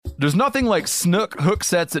There's nothing like snook hook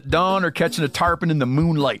sets at dawn or catching a tarpon in the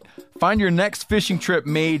moonlight. Find your next fishing trip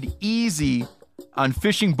made easy on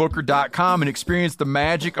fishingbooker.com and experience the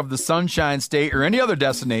magic of the Sunshine State or any other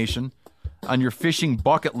destination on your fishing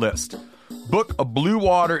bucket list. Book a blue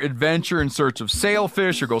water adventure in search of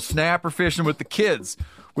sailfish or go snapper fishing with the kids.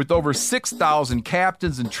 With over 6,000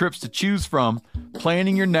 captains and trips to choose from,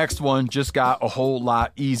 planning your next one just got a whole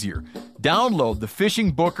lot easier. Download the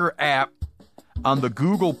Fishing Booker app on the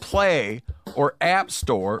Google Play or App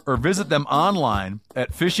Store or visit them online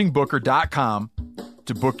at fishingbooker.com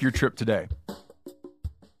to book your trip today.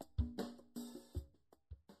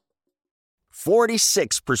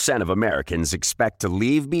 46% of Americans expect to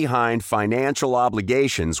leave behind financial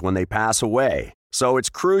obligations when they pass away. So it's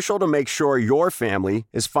crucial to make sure your family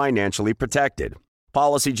is financially protected.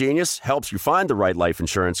 Policy Genius helps you find the right life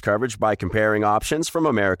insurance coverage by comparing options from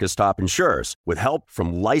America's top insurers with help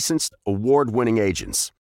from licensed, award-winning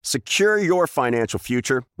agents. Secure your financial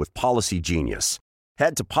future with Policy Genius.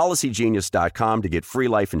 Head to PolicyGenius.com to get free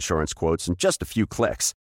life insurance quotes in just a few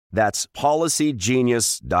clicks. That's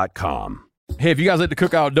PolicyGenius.com. Hey, if you guys like to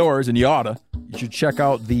cook outdoors, and you oughta, you should check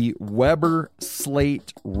out the Weber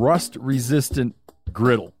Slate rust-resistant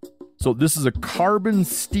griddle. So this is a carbon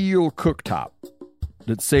steel cooktop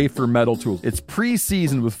that's safe for metal tools. It's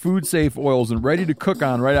pre-seasoned with food-safe oils and ready to cook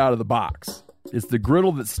on right out of the box. It's the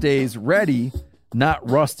griddle that stays ready, not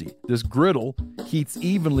rusty. This griddle heats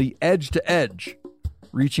evenly edge to edge,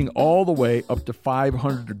 reaching all the way up to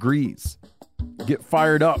 500 degrees. Get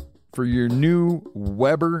fired up for your new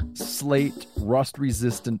Weber Slate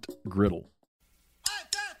rust-resistant griddle.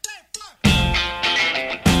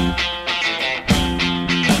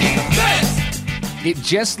 It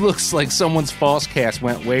just looks like someone's false cast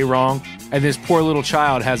went way wrong, and this poor little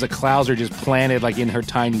child has a Clouser just planted like in her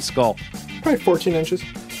tiny skull. Probably 14 inches.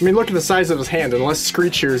 I mean, look at the size of his hand. Unless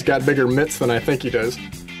Screech here's got bigger mitts than I think he does.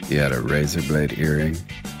 He had a razor blade earring,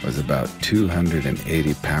 was about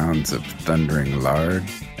 280 pounds of thundering lard,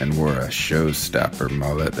 and wore a showstopper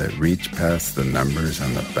mullet that reached past the numbers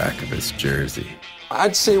on the back of his jersey.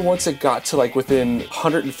 I'd say once it got to like within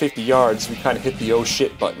 150 yards, we kind of hit the oh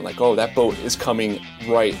shit button. Like, oh, that boat is coming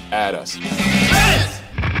right at us.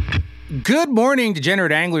 Good morning,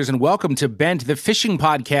 degenerate anglers, and welcome to Bent, the fishing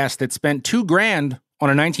podcast that spent $2,000 on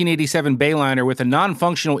a 1987 Bayliner with a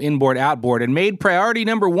non-functional inboard-outboard and made priority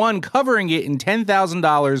number one covering it in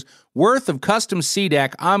 $10,000 worth of custom sea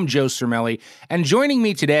deck. I'm Joe Cermelli, and joining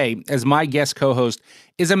me today as my guest co-host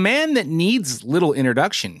is a man that needs little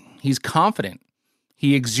introduction. He's confident.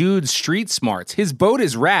 He exudes street smarts. His boat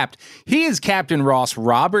is wrapped. He is Captain Ross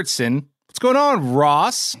Robertson. What's going on,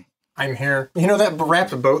 Ross? I'm here. You know that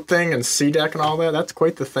wrapped boat thing and sea deck and all that? That's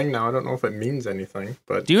quite the thing now. I don't know if it means anything,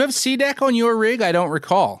 but... Do you have sea deck on your rig? I don't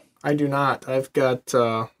recall. I do not. I've got,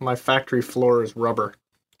 my factory floor is rubber.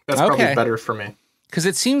 That's probably better for me. Because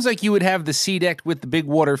it seems like you would have the sea deck with the big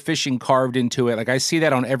water fishing carved into it. Like, I see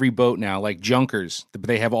that on every boat now, like junkers.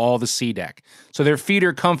 They have all the sea deck. So their feet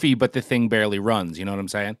are comfy, but the thing barely runs. You know what I'm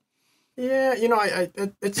saying? Yeah, you know,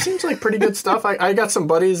 it seems like pretty good stuff. I got some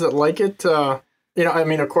buddies that like it. You know, I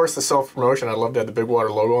mean, of course, the self-promotion, I'd love to have the Big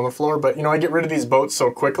Water logo on the floor, but, you know, I get rid of these boats so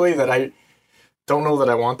quickly that I don't know that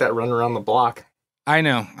I want that running around the block. I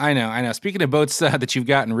know. Speaking of boats that you've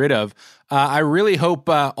gotten rid of, I really hope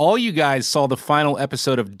all you guys saw the final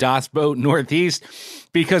episode of Das Boat Northeast,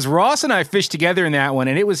 because Ross and I fished together in that one,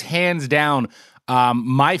 and it was hands down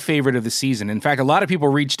my favorite of the season. In fact, a lot of people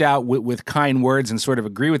reached out with kind words and sort of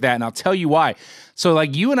agree with that, and I'll tell you why. So,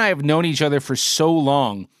 like, you and I have known each other for so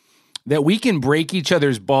long that we can break each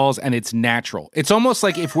other's balls and it's natural. It's almost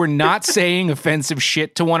like if we're not saying offensive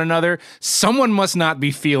shit to one another, someone must not be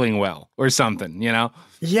feeling well or something, you know?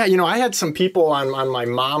 Yeah, you know, I had some people on my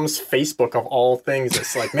mom's Facebook of all things.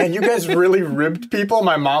 It's like, man, you guys really ribbed people.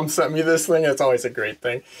 My mom sent me this thing. It's always a great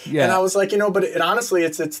thing. Yeah. And I was like, you know, but honestly,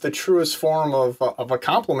 it's the truest form of a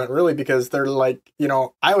compliment, really, because they're like, you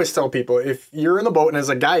know, I always tell people, if you're in the boat and as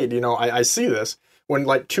a guide, you know, I see this. When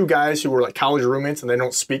like two guys who were like college roommates and they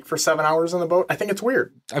don't speak for 7 hours on the boat, I think it's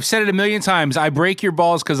weird. I've said it a million times. I break your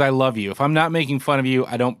balls because I love you. If I'm not making fun of you,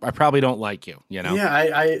 I probably don't like you, you know? Yeah,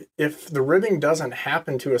 I if the ribbing doesn't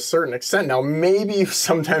happen to a certain extent, now maybe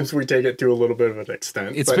sometimes we take it to a little bit of an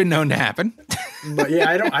extent. It's been known to happen. But yeah,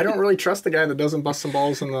 I don't really trust the guy that doesn't bust some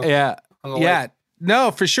balls in the on the lake.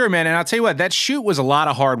 No, for sure, man. And I'll tell you what, that shoot was a lot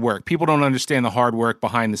of hard work. People don't understand the hard work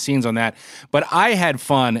behind the scenes on that. But I had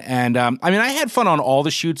fun. And I had fun on all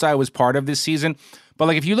the shoots I was part of this season. But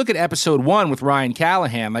like, if you look at episode 1 with Ryan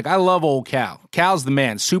Callahan, like, I love old Cal. Cal's the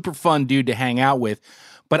man. Super fun dude to hang out with.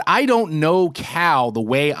 But I don't know Cal the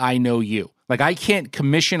way I know you. Like, I can't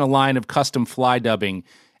commission a line of custom fly dubbing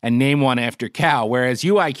and name one after cow, whereas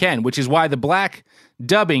you I can, which is why the black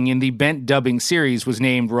dubbing in the Bent dubbing series was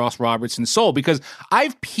named Ross Robertson's Soul, because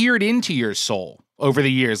I've peered into your soul over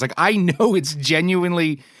the years. Like, I know it's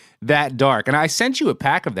genuinely that dark. And I sent you a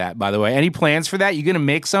pack of that, by the way. Any plans for that? You going to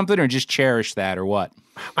make something or just cherish that or what?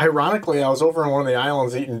 Ironically, I was over in one of the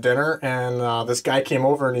islands eating dinner, and this guy came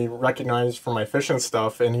over and he recognized from my fishing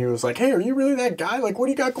stuff, and he was like, "Hey, are you really that guy? Like, what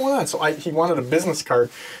do you got going on?" So he wanted a business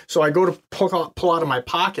card, so I go to pull out of my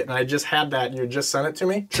pocket, and I just had that. You just sent it to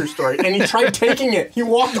me. True story. And he tried taking it. He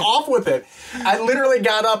walked off with it. I literally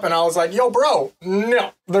got up and I was like, "Yo, bro,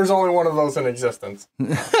 no, there's only one of those in existence."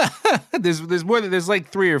 There's more than, there's like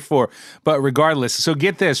 3 or 4, but regardless. So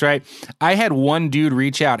get this, right? I had one dude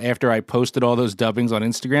reach out after I posted all those dubbings on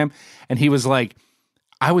Instagram, and he was like,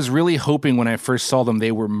 "I was really hoping when I first saw them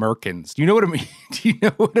they were merkins." Do you know what I mean? Do you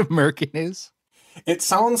know what a merkin is? It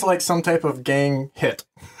sounds like some type of gang hit.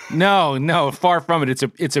 No, far from it.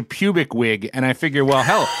 It's a pubic wig, and I figure, well,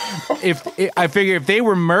 hell, if they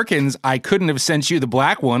were merkins, I couldn't have sent you the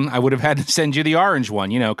black one. I would have had to send you the orange one,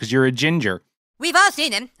 because you're a ginger. We've all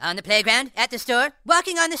seen them on the playground, at the store,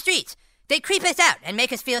 walking on the streets. They creep us out and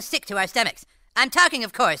make us feel sick to our stomachs. I'm talking,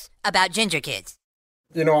 of course, about ginger kids.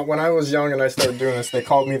 You know, when I was young and I started doing this, they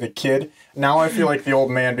called me the kid. Now I feel like the old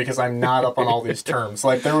man because I'm not up on all these terms.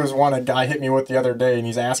 Like, there was one a guy hit me with the other day, and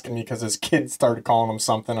he's asking me because his kid started calling him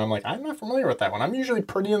something. I'm like, I'm not familiar with that one. I'm usually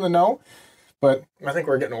pretty in the know, but I think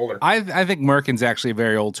we're getting older. I think merkin's actually a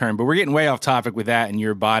very old term, but we're getting way off topic with that and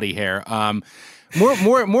your body hair.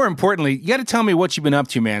 More importantly, you got to tell me what you've been up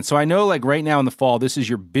to, man. So I know, like, right now in the fall, this is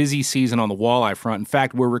your busy season on the walleye front. In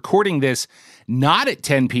fact, we're recording this not at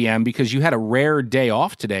 10 p.m. because you had a rare day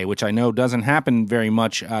off today, which I know doesn't happen very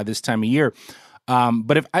much this time of year.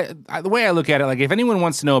 But if the way I look at it, like, if anyone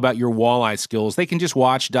wants to know about your walleye skills, they can just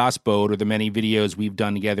watch Das Boat or the many videos we've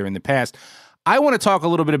done together in the past. I want to talk a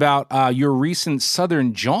little bit about your recent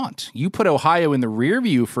southern jaunt. You put Ohio in the rear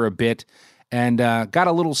view for a bit and got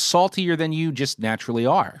a little saltier than you just naturally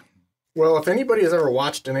are. Well, if anybody has ever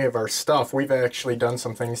watched any of our stuff, we've actually done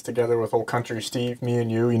some things together with Old Country Steve, me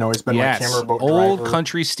and you. He's been my camera boat driver. Old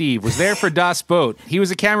Country Steve was there for Das Boat. He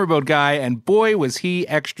was a camera boat guy, and boy, was he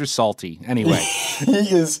extra salty. Anyway.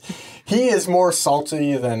 He is more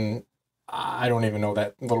salty than, I don't even know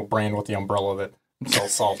that little brand with the umbrella that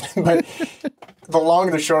sells salt. But the long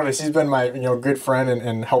and the short is, he's been my good friend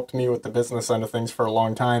and helped me with the business end of things for a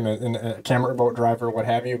long time, and a camera boat driver, what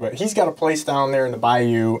have you. But he's got a place down there in the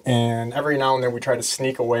bayou, and every now and then we try to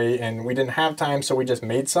sneak away, and we didn't have time, so we just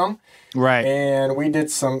made some. Right. And we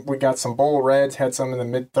got some bull reds, had some in the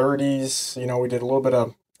mid-30s. We did a little bit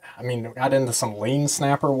of, got into some lane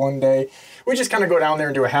snapper one day. We just kind of go down there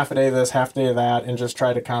and do a half a day of this, half a day of that, and just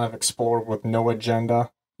try to kind of explore with no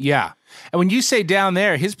agenda. Yeah. And when you say down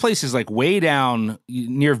there, his place is like way down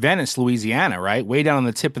near Venice, Louisiana, right? Way down on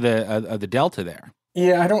the tip of the Delta there.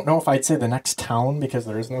 Yeah, I don't know if I'd say the next town because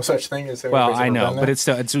there is no such thing as. Well, I know, but it's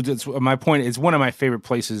my point. It's one of my favorite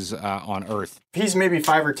places on earth. He's maybe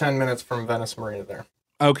 5 or 10 minutes from Venice Marina there.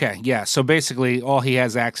 Okay, yeah. So basically, all he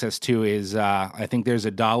has access to is, I think there's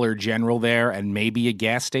a Dollar General there and maybe a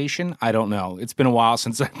gas station. I don't know. It's been a while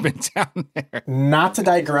since I've been down there. Not to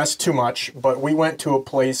digress too much, but we went to a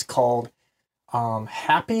place called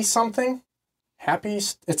Happy something.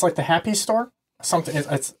 It's like the Happy Store. Something.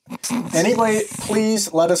 It's anyway,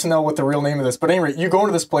 please let us know what the real name of this. But anyway, you go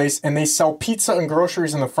into this place and they sell pizza and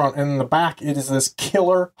groceries in the front, and in the back it is this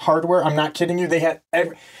killer hardware. I'm not kidding you. They had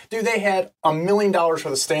 $1 million worth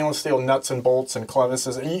of stainless steel nuts and bolts and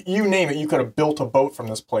clevises. You name it, you could have built a boat from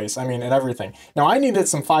this place. And everything. Now I needed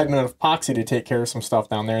some 5-minute epoxy to take care of some stuff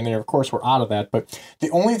down there, and they of course were out of that. But the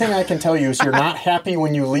only thing I can tell you is you're not happy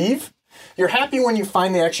when you leave. You're happy when you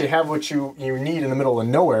finally actually have what you need in the middle of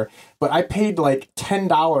nowhere. But I paid like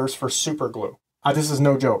 $10 for super glue. This is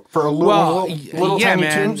no joke. For a little tiny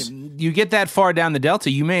tubes. You get that far down the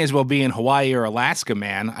Delta, you may as well be in Hawaii or Alaska,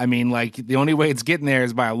 man. The only way it's getting there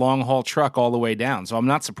is by a long haul truck all the way down. So I'm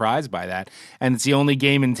not surprised by that. And it's the only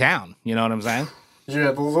game in town. You know what I'm saying?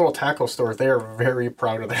 Yeah, the little tackle stores, they are very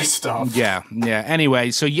proud of their stuff. Yeah.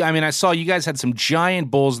 Anyway, so I saw you guys had some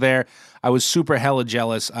giant bulls there. I was super hella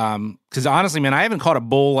jealous because honestly, man, I haven't caught a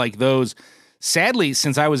bull like those, sadly,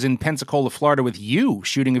 since I was in Pensacola, Florida with you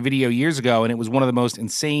shooting a video years ago, and it was one of the most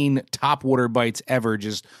insane topwater bites ever,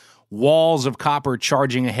 just walls of copper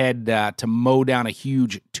charging ahead to mow down a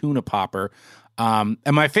huge tuna popper. And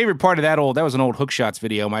my favorite part of that was an old Hook Shots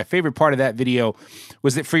video. My favorite part of that video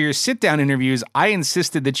was that for your sit-down interviews, I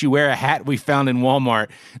insisted that you wear a hat we found in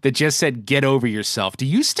Walmart that just said, "Get over yourself." Do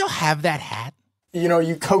you still have that hat?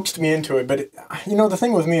 You coaxed me into it, but the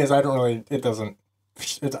thing with me is it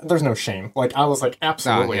there's no shame. Like, I was like,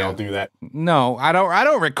 absolutely, I'll do that. No, I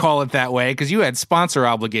don't recall it that way because you had sponsor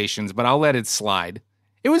obligations, but I'll let it slide.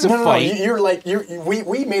 It was a fight. No,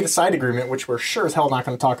 we made a side agreement, which we're sure as hell not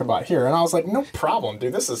going to talk about here. And I was like, no problem,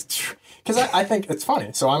 dude. This is because I think it's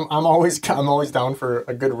funny. So I'm always down for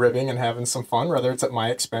a good ribbing and having some fun, whether it's at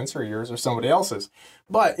my expense or yours or somebody else's.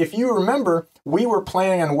 But if you remember, we were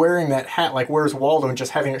planning on wearing that hat, like Where's Waldo, and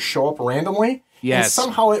just having it show up randomly. Yes. And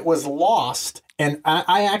somehow it was lost. And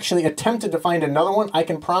I actually attempted to find another one. I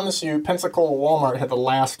can promise you Pensacola Walmart had the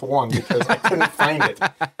last one because I couldn't find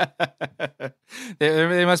it.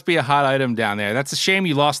 There must be a hot item down there. That's a shame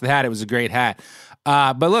you lost the hat. It was a great hat.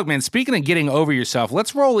 But look, man, speaking of getting over yourself,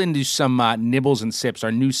 let's roll into some Nibbles and Sips,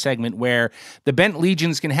 our new segment where the Bent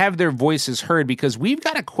Legions can have their voices heard because we've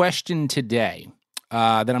got a question today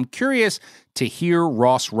that I'm curious to hear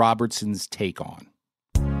Ross Robertson's take on.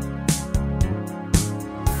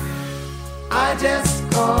 I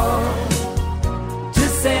just called to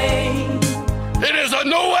say it is a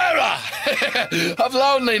new era of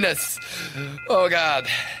loneliness. Oh, God.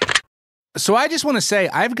 So I just want to say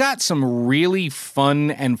I've got some really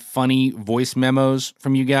fun and funny voice memos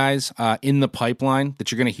from you guys in the pipeline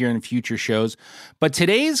that you're going to hear in future shows. But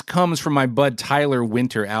today's comes from my bud Tyler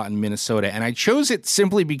Winter out in Minnesota, and I chose it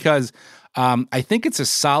simply because I think it's a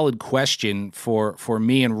solid question for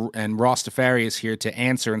me and Ross Stefarius here to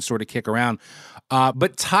answer and sort of kick around.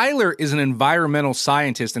 But Tyler is an environmental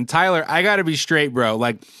scientist. And Tyler, I got to be straight, bro.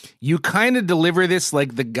 Like, you kind of deliver this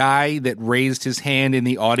like the guy that raised his hand in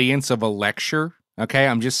the audience of a lecture. Okay,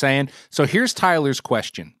 I'm just saying. So here's Tyler's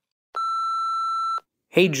question.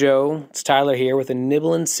 Hey, Joe. It's Tyler here with a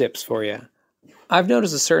Nibble and Sips for you. I've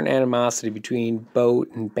noticed a certain animosity between boat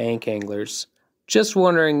and bank anglers. Just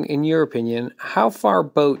wondering, in your opinion, how far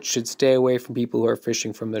boats should stay away from people who are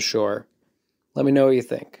fishing from the shore? Let me know what you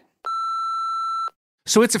think.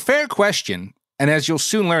 So it's a fair question, and as you'll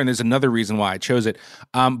soon learn, there's another reason why I chose it.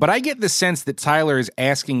 But I get the sense that Tyler is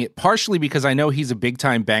asking it partially because I know he's a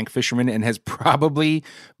big-time bank fisherman and has probably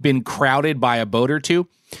been crowded by a boat or two.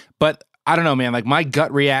 But I don't know, man. Like, my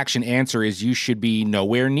gut reaction answer is you should be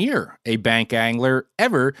nowhere near a bank angler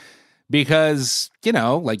ever because, you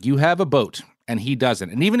know, like, you have a boat and he doesn't.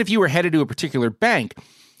 And even if you were headed to a particular bank,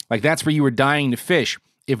 like that's where you were dying to fish,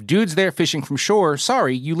 if dude's there fishing from shore,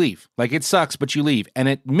 sorry, you leave. Like, it sucks, but you leave. And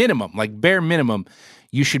at minimum, like bare minimum,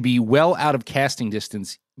 you should be well out of casting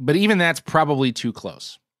distance. But even that's probably too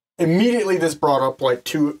close. Immediately, this brought up like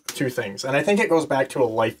two things. And I think it goes back to a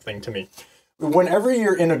life thing to me. Whenever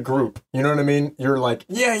you're in a group, you know what I mean? You're like,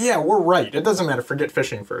 yeah, we're right. It doesn't matter. Forget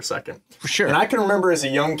fishing for a second. For sure. And I can remember as a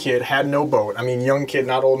young kid, had no boat. I mean, young kid,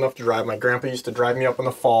 not old enough to drive. My grandpa used to drive me up in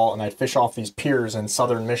the fall, and I'd fish off these piers in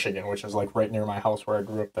southern Michigan, which is like right near my house where I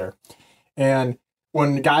grew up there. And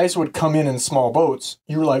when guys would come in small boats,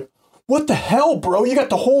 you were like, what the hell, bro? You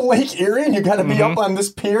got the whole Lake Erie, and you got to be up on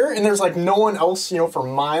this pier, and there's like no one else, for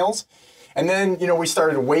miles. And then, we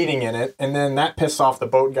started wading in it, and then that pissed off the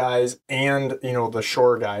boat guys and, the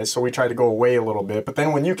shore guys. So we tried to go away a little bit. But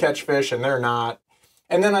then when you catch fish and they're not,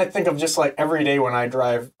 and then I think of just like every day when I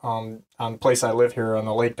drive on the place I live here on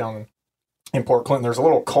the lake down in Port Clinton, there's a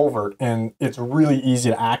little culvert, and it's really easy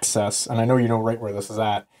to access. And I know you know right where this is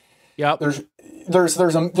at. Yep.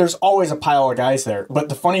 There's always a pile of guys there. But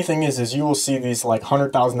the funny thing is you will see these like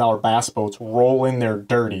 $100,000 bass boats roll in there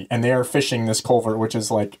dirty, and they are fishing this culvert, which is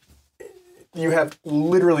like, you have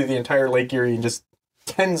literally the entire Lake Erie and just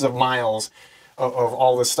tens of miles of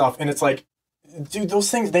all this stuff. And it's like, dude,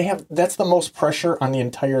 those things, that's the most pressure on the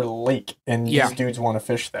entire lake. And these dudes want to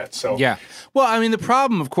fish that. So, yeah. Well, I mean, the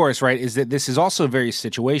problem, of course, right, is that this is also very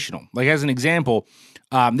situational. Like, as an example,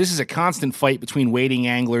 this is a constant fight between wading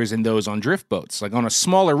anglers and those on drift boats. Like on a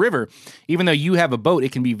smaller river, even though you have a boat,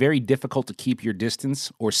 it can be very difficult to keep your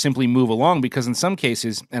distance or simply move along because in some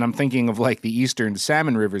cases, and I'm thinking of like the eastern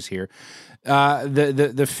salmon rivers here,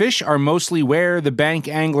 the fish are mostly where the bank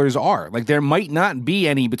anglers are. Like there might not be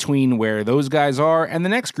any between where those guys are and the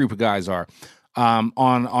next group of guys are. On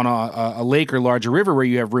a lake or larger river where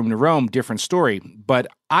you have room to roam, different story. But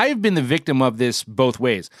I've been the victim of this both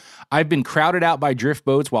ways. I've been crowded out by drift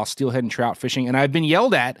boats while steelhead and trout fishing, and I've been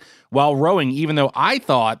yelled at while rowing, even though I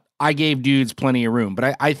thought I gave dudes plenty of room.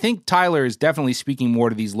 But I think Tyler is definitely speaking more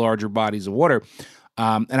to these larger bodies of water.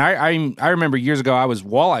 And I remember years ago I was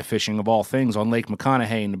walleye fishing, of all things, on Lake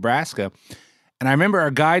McConaughey in Nebraska. And I remember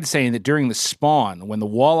our guide saying that during the spawn, when the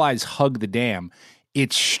walleyes hug the dam,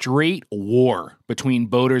 it's straight war between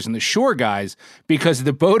boaters and the shore guys because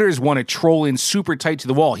the boaters want to troll in super tight to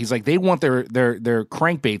the wall. He's like, they want their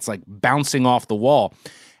crankbaits like bouncing off the wall,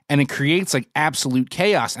 and it creates like absolute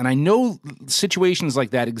chaos. And I know situations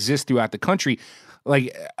like that exist throughout the country.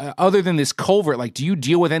 like other than this culvert, like do you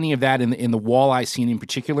deal with any of that in the walleye scene in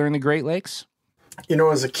particular in the Great Lakes? You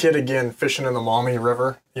know, as a kid, again, fishing in the Maumee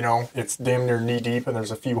River, you know, it's damn near knee deep and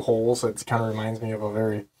there's a few holes. It kind of reminds me of a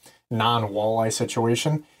very non-walleye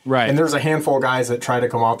situation. Right. And there's a handful of guys that try to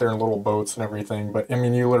come out there in little boats and everything. But, I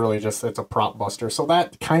mean, you literally just, it's a prop buster. So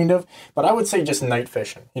that kind of, but I would say just night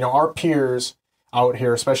fishing. You know, our peers out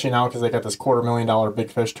here, especially now because they got this $250,000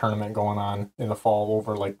 big fish tournament going on in the fall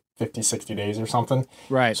over like 50, 60 days or something.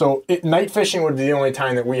 Right. So night fishing would be the only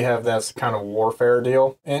time that we have this kind of warfare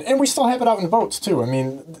deal. And we still have it out in boats too. I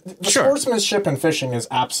mean, the sportsmanship in fishing is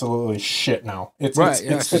absolutely shit now. It's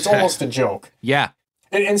almost a joke. Yeah.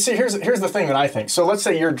 And see, here's the thing that I think. So let's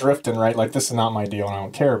say you're drifting, right? Like this is not my deal and I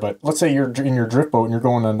don't care, but let's say you're in your drift boat and you're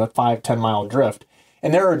going on a 5-10 mile drift.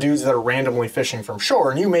 And there are dudes that are randomly fishing from shore,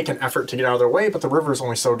 and you make an effort to get out of their way, but the river's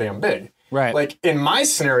only so damn big. Right. Like, in my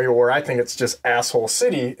scenario where I think it's just asshole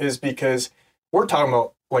city is because we're talking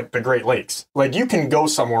about, like, the Great Lakes. Like, you can go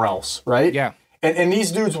somewhere else, right? Yeah. And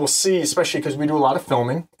these dudes will see, especially because we do a lot of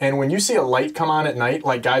filming, and when you see a light come on at night,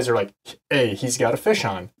 like, guys are like, A, he's got a fish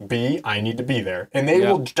on. B, I need to be there. And they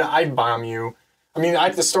will dive bomb you. I mean,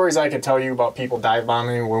 the stories I could tell you about people dive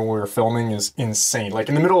bombing when we were filming is insane. Like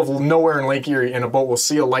in the middle of nowhere in Lake Erie, and a boat will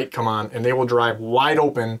see a light come on, and they will drive wide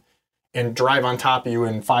open and drive on top of you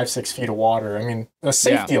in 5-6 feet of water. I mean, the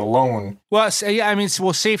safety alone. Well,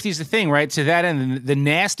 safety's the thing, right? To that end, the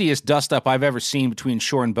nastiest dust up I've ever seen between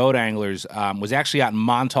shore and boat anglers was actually out in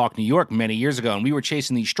Montauk, New York, many years ago, and we were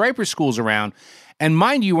chasing these striper schools around. And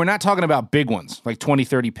mind you, we're not talking about big ones, like 20,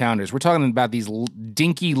 30 pounders. We're talking about these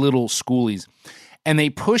dinky little schoolies. And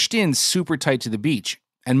they pushed in super tight to the beach.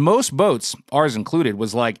 And most boats, ours included,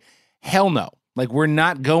 was like, hell no. Like, we're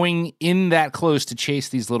not going in that close to chase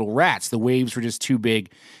these little rats. The waves were just too big.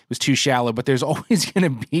 It was too shallow. But there's always going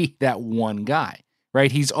to be that one guy,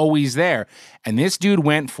 right? He's always there. And this dude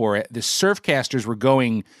went for it. The surf casters were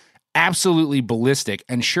going absolutely ballistic.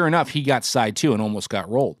 And sure enough, he got side two and almost got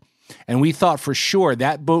rolled. And we thought for sure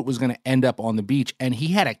that boat was going to end up on the beach. And he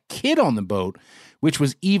had a kid on the boat, which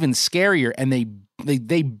was even scarier. And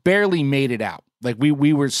they barely made it out. Like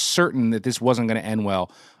we were certain that this wasn't going to end well.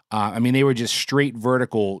 I mean, they were just straight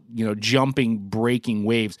vertical, jumping, breaking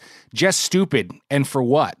waves, just stupid. And for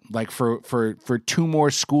what? Like for 2 more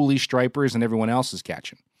schoolie stripers and everyone else is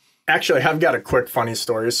catching. Actually, I've got a quick funny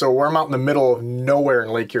story. So I'm out in the middle of nowhere in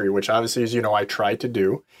Lake Erie, which obviously, as you know, I try to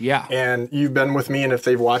do. Yeah. And you've been with me, and if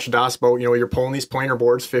they've watched Das Boat, you're pulling these planer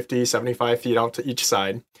boards 50, 75 feet out to each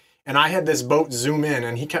side. And I had this boat zoom in,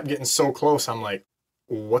 and he kept getting so close. I'm like,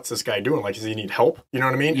 what's this guy doing? Like, does he need help? You know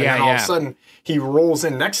what I mean? Yeah, and then all of a sudden, he rolls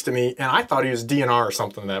in next to me, and I thought he was DNR or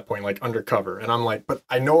something at that point, like undercover. And I'm like, but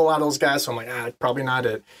I know a lot of those guys, so I'm like, probably not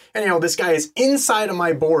it. And, this guy is inside of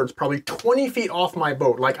my boards, probably 20 feet off my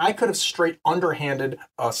boat. Like, I could have straight underhanded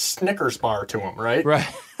a Snickers bar to him, right? Right.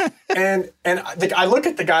 and I look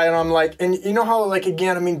at the guy, and I'm like, and you know how, like,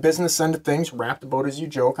 again, I mean, business end of things, wrap the boat as you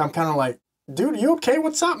joke. I'm kind of like, dude, you okay?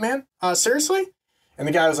 What's up, man? Seriously? And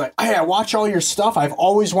the guy was like, hey, I watch all your stuff. I've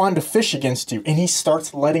always wanted to fish against you. And he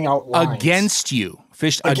starts letting out lines. Against you.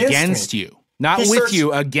 Fished against you. Not with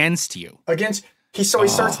you, against you. He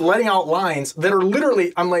starts letting out lines that are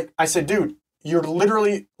literally, I said, dude, you're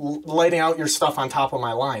literally letting out your stuff on top of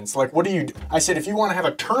my lines. Like, what do you do? I said, if you want to have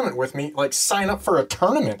a tournament with me, like, sign up for a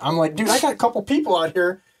tournament. I'm like, dude, I got a couple people out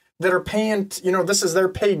here that are paying, this is their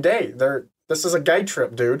paid day. This is a guide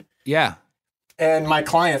trip, dude. Yeah. And my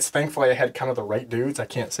clients, thankfully, I had kind of the right dudes. I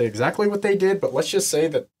can't say exactly what they did, but let's just say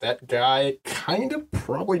that guy kind of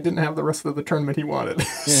probably didn't have the rest of the tournament he wanted.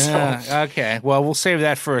 Yeah, okay. Well, we'll save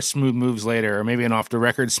that for smooth moves later, or maybe an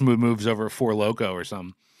off-the-record smooth moves over Four Loko or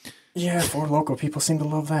something. Yeah, Four Loko, people seem to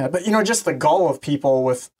love that. But, just the gall of people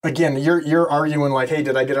with, again, you're arguing like, hey,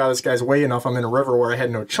 did I get out of this guy's way enough? I'm in a river where I had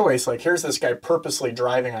no choice. Like, here's this guy purposely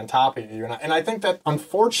driving on top of you. And I think that,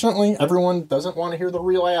 unfortunately, everyone doesn't want to hear the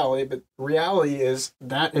reality, but reality is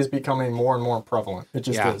that is becoming more and more prevalent. It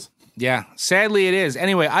just is. Yeah, sadly it is.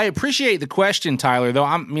 Anyway, I appreciate the question, Tyler, though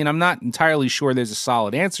I'm not entirely sure there's a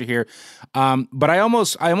solid answer here. But I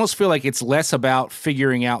almost feel like it's less about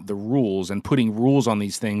figuring out the rules and putting rules on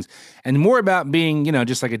these things and more about being,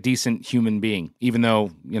 just like a decent human being, even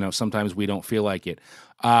though, sometimes we don't feel like it.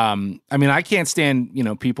 I can't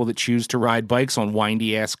stand, people that choose to ride bikes on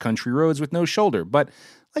windy ass country roads with no shoulder, but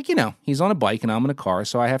he's on a bike and I'm in a car,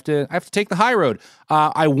 so I have to take the high road.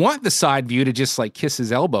 I want the side view to just like kiss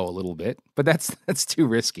his elbow a little bit, but that's too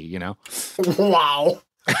risky, Wow.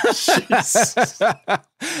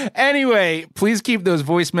 Anyway, please keep those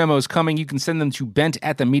voice memos coming. You can send them to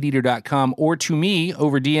bent@themeateater.com or to me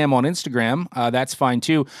over DM on Instagram. That's fine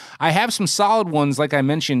too. I have some solid ones, like I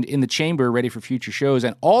mentioned, in the chamber ready for future shows,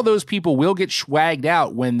 and all those people will get swagged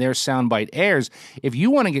out when their soundbite airs. If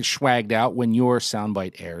you want to get swagged out when your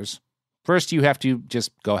soundbite airs, first you have to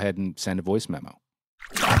just go ahead and send a voice memo.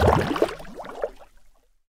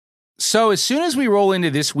 So as soon as we roll into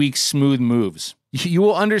this week's Smooth Moves, you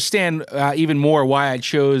will understand even more why I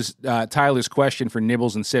chose Tyler's question for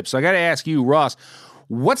Nibbles and Sips. So I got to ask you, Ross,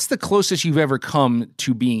 what's the closest you've ever come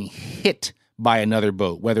to being hit by another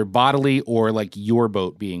boat, whether bodily or like your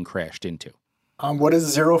boat being crashed into? What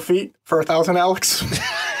is 0 feet for 1,000, Alex?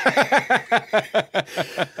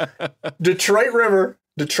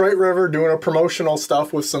 Detroit River doing a promotional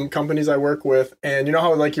stuff with some companies I work with. And you know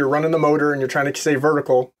how like you're running the motor and you're trying to stay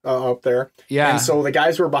vertical up there. Yeah. And so the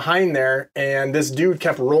guys were behind there and this dude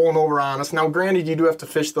kept rolling over on us. Now, granted, you do have to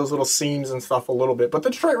fish those little seams and stuff a little bit, but the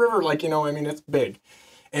Detroit River, like, it's big.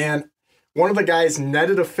 And one of the guys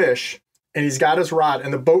netted a fish and he's got his rod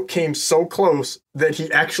and the boat came so close that he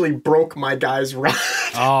actually broke my guy's rod.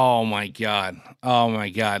 Oh my God.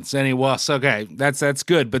 So anyway, okay, that's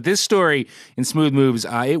good. But this story in Smooth Moves,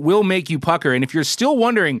 it will make you pucker. And if you're still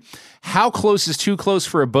wondering how close is too close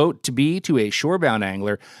for a boat to be to a shorebound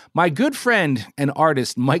angler, my good friend and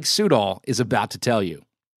artist Mike Sudol is about to tell you.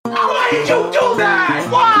 Why did you do that?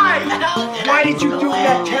 Why? Why did you do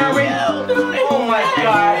that, Terry? Oh my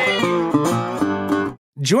God.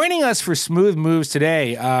 Joining us for Smooth Moves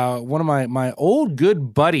today, one of my old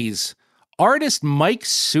good buddies, artist Mike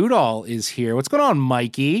Sudol is here. What's going on,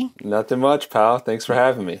 Mikey? Nothing much, pal. Thanks for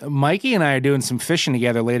having me. Mikey and I are doing some fishing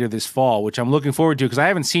together later this fall, which I'm looking forward to because I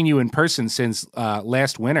haven't seen you in person since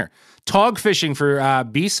last winter. Tog fishing for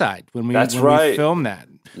B-Side when we filmed that.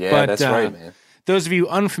 Yeah, that's right, man. Those of you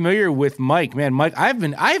unfamiliar with Mike, I've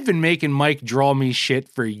been making Mike draw me shit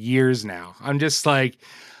for years now. I'm just like,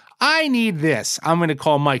 I need this. I'm going to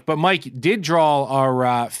call Mike. But Mike did draw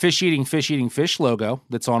our fish eating fish logo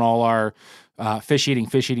that's on all our fish eating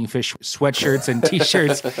fish sweatshirts and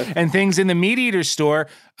T-shirts and things in the Meat Eater store.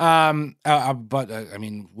 With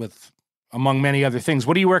among many other things.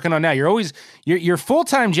 What are you working on now? Your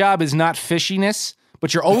full-time job is not fishiness,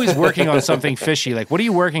 but you're always working on something fishy. Like, what are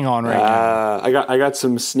you working on right now? I got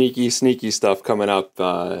some sneaky stuff coming up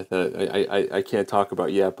that I can't talk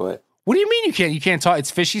about yet, but. What do you mean you can't talk? It's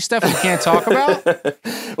fishy stuff you can't talk about?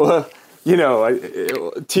 Well,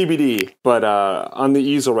 TBD. But on the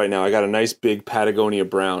easel right now, I got a nice big Patagonia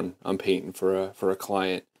brown I'm painting for a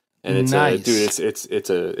client, and it's nice. It's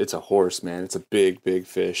a horse, man. It's a big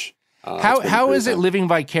fish. How is it living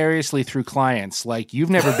vicariously through clients? Like, you've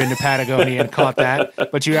never been to Patagonia and caught that,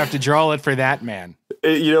 but you have to draw it for that man.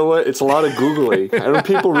 You know what? It's a lot of Googling.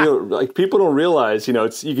 People don't realize,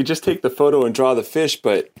 you could just take the photo and draw the fish,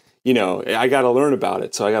 but I got to learn about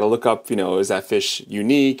it. So I got to look up, is that fish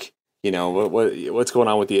unique? What's going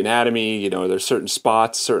on with the anatomy? There's certain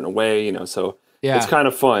spots, certain way, so it's kind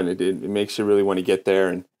of fun. It makes you really want to get there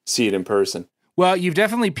and see it in person. Well, you've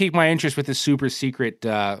definitely piqued my interest with this super secret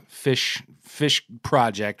fish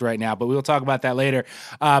project right now, but we'll talk about that later.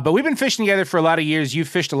 But we've been fishing together for a lot of years. You've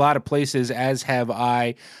fished a lot of places, as have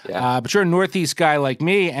I. Yeah. But you're a Northeast guy like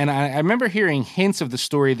me, and I remember hearing hints of the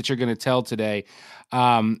story that you're going to tell today.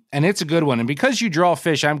 And it's a good one. And because you draw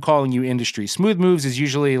fish, I'm calling you industry. Smooth Moves is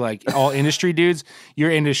usually like all industry dudes. You're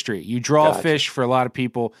industry. You draw fish for a lot of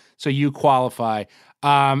people, so you qualify.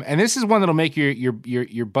 And this is one that'll make your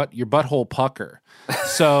butthole pucker.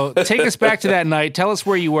 So take us back to that night. Tell us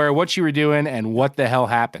where you were, what you were doing, and what the hell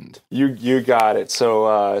happened. You got it.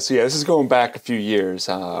 So this is going back a few years.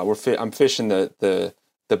 I'm fishing the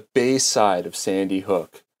bay side of Sandy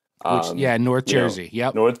Hook. North Jersey.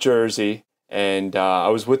 Yep. North Jersey. And I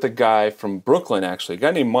was with a guy from Brooklyn, actually, a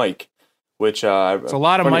guy named Mike. It's a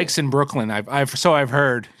lot of Mikes in Brooklyn. I've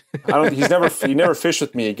heard. He never fished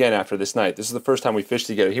with me again after this night. This is the first time we fished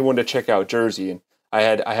together. He wanted to check out Jersey, and I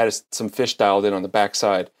had some fish dialed in on the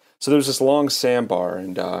backside. So there was this long sandbar,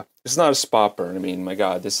 and it's not a spot burn. I mean, my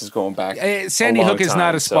God, this is going back. Sandy Hook is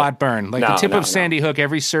not a spot burn. Like the tip of Sandy Hook,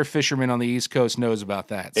 every surf fisherman on the East Coast knows about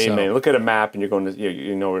that. Amen. So. Look at a map, and you're going to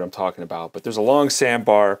you know what I'm talking about. But there's a long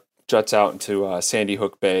sandbar. Juts out into Sandy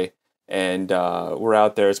Hook Bay, and we're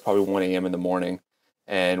out there. It's probably 1 a.m. in the morning,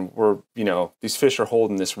 and we're, these fish are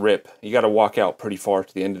holding this rip. You got to walk out pretty far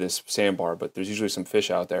to the end of this sandbar, but there's usually some fish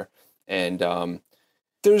out there, and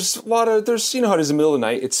there's how it is in the middle of the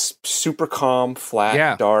night. It's super calm,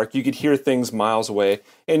 flat, dark. You could hear things miles away,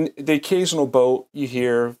 and the occasional boat you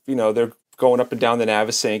hear, they're going up and down the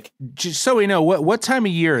Navesink. Just so we know, what time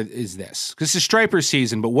of year is this? Because it's striper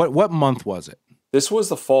season, but what month was it? This was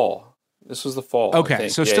the fall. I Okay,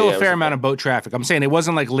 think. so still a fair amount of boat traffic. I'm saying it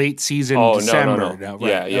wasn't like late season December. No.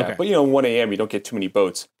 Right. Yeah. Okay. But 1 a.m. you don't get too many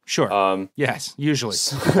boats. Sure. Yes, usually.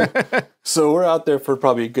 So we're out there for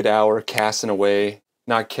probably a good hour, casting away,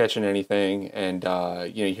 not catching anything, and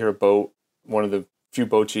you hear a boat, one of the few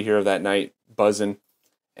boats you hear of that night, buzzing,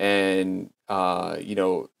 and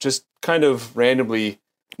just kind of randomly,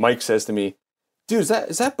 Mike says to me, "Dude,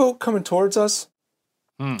 is that boat coming towards us?"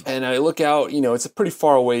 And I look out, it's pretty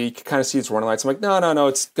far away. You can kind of see its running lights. I'm like, no,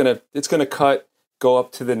 it's gonna cut, go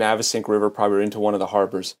up to the Navesink River, probably into one of the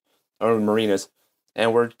harbors or marinas,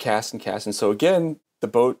 and we're casting. So again, the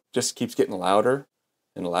boat just keeps getting louder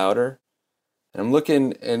and louder, and I'm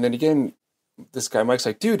looking, and then again, this guy Mike's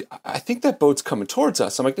like, "Dude, I think that boat's coming towards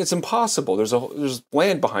us." I'm like, "It's impossible. There's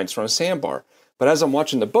land behind us on a sandbar." But as I'm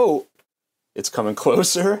watching the boat, it's coming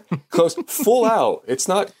close, full out. It's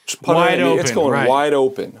not wide open. It's going wide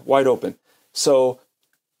open. So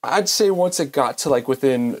I'd say once it got to like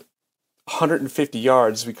within 150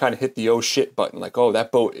 yards, we kind of hit the oh shit button. Like, oh,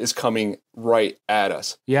 that boat is coming right at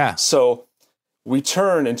us. Yeah. So we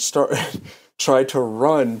turn and try to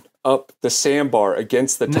run up the sandbar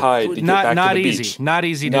against the tide to get back to the beach. Not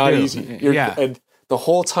easy to do. Easy. And the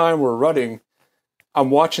whole time we're running, I'm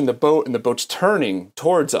watching the boat, and the boat's turning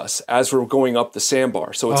towards us as we're going up the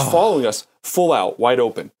sandbar. So it's following us full out, wide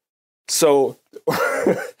open. So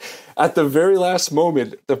at the very last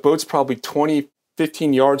moment, the boat's probably 20,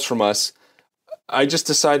 15 yards from us. I just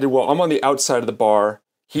decided, well, I'm on the outside of the bar.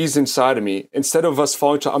 He's inside of me. Instead of us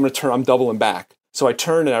falling, I'm going to turn. I'm doubling back. So I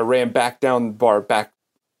turned and I ran back down the bar, back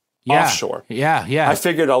offshore. Yeah. I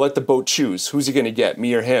figured I'll let the boat choose. Who's he going to get,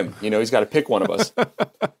 me or him? He's got to pick one of us.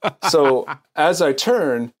 So as I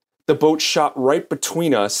turned, the boat shot right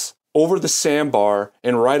between us, over the sandbar,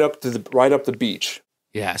 and right up the beach.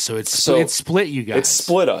 Yeah, so it split you guys. It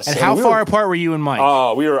split us. And how far apart were you and Mike?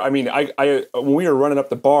 We were. I mean, I when we were running up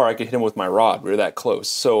the bar, I could hit him with my rod. We were that close.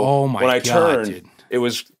 So when I turned, dude. it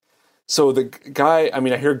was. So the guy. I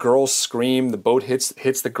mean, I hear girls scream. The boat hits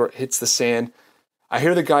the sand. I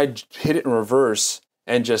hear the guy hit it in reverse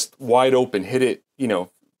and just wide open hit it. Hit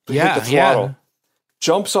the throttle. Yeah.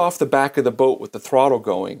 Jumps off the back of the boat with the throttle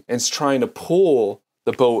going and is trying to pull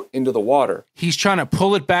the boat into the water. He's trying to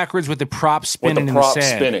pull it backwards with the prop spinning in the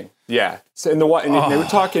sand. Spinning, yeah. So they were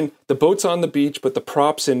talking, the boat's on the beach, but the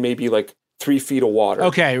prop's in maybe like 3 feet of water.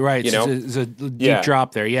 Okay, right. It's a deep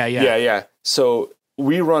drop there. Yeah. So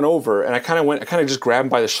we run over, and I kind of just grab him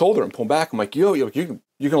by the shoulder and pull him back. I'm like, yo, you're going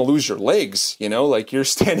to lose your legs, like you're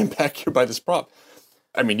standing back here by this prop.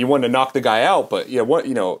 I mean, you wanted to knock the guy out, but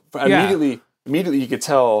immediately you could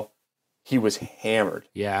tell he was hammered.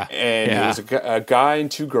 Yeah. And it was a guy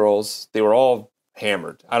and 2 girls. They were all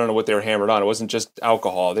hammered. I don't know what they were hammered on. It wasn't just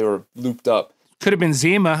alcohol. They were looped up. Could have been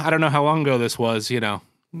Zima. I don't know how long ago this was,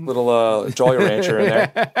 Little Jolly Rancher in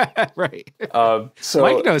there. Right. So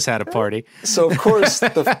Mike knows how to party. So, of course,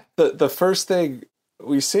 the first thing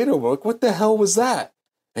we say to him, like, what the hell was that?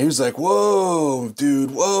 And he was like, whoa,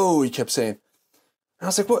 dude, whoa. He kept saying. And I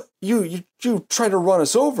was like, what? You tried to run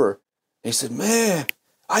us over. And he said, man,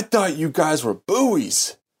 I thought you guys were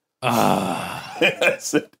buoys. I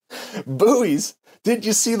said, buoys? Didn't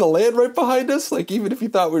you see the land right behind us? Like, even if you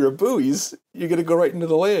thought we were buoys, you're going to go right into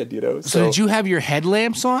the land, So did you have your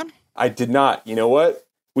headlamps on? I did not. You know what?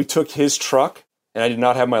 We took his truck, and I did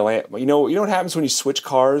not have my lamp. You know what happens when you switch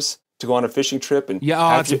cars to go on a fishing trip? And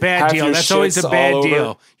it's a bad deal. That's always a bad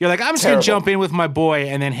deal. You're like, I'm just going to jump in with my boy,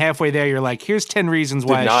 and then halfway there, you're like, here's 10 reasons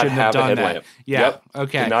why I shouldn't have done that. Yeah, yep.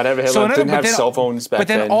 Okay. Did not have a headlamp. Didn't have cell phones back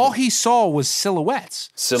then. But then all he saw was silhouettes.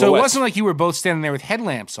 So it wasn't like you were both standing there with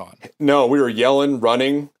headlamps on. No, we were yelling,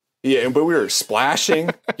 running. Yeah, but we were splashing.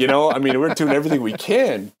 I mean, we were doing everything we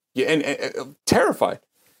can. Yeah, and terrified.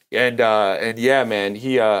 And yeah, man,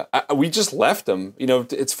 we just left him.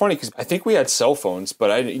 It's funny because I think we had cell phones,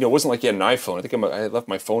 but it wasn't like he had an iPhone. I think I left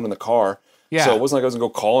my phone in the car. Yeah. So it wasn't like I was going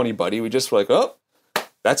to go call anybody. We just were like, oh,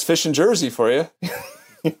 that's fishing Jersey for you.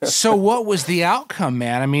 So what was the outcome,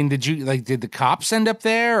 man? I mean, did the cops end up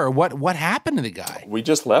there, or what happened to the guy? We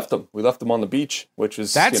just left him. We left him on the beach, which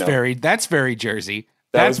was, that's very Jersey.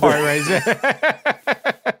 That part right there.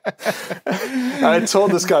 I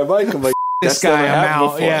told this guy, Mike, I'm like, this guy, I'm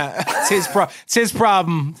out. Before. Yeah, it's his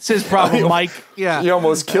problem. It's his problem, Mike. Yeah, he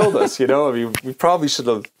almost killed us. I mean, we probably should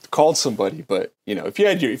have called somebody. But if you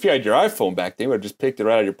had your iPhone back then, you would have just picked it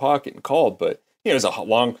right out of your pocket and called. But it was a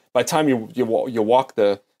long. By the time you walk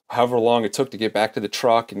the however long it took to get back to the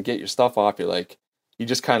truck and get your stuff off, you're like, you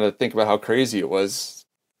just kind of think about how crazy it was.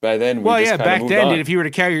 by then, well, we just yeah, kind of back moved then, on. dude, if you were to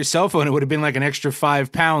carry your cell phone, it would have been like an extra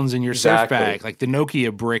 5 pounds in your surf bag, like the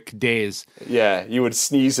Nokia brick days. Yeah, you would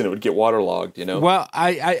sneeze and it would get waterlogged, you know? Well,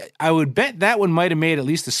 I would bet that one might have made at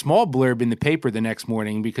least a small blurb in the paper the next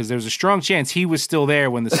morning because there's a strong chance he was still there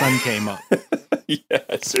when the sun came up. Yeah,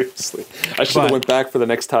 seriously. I should have went back for the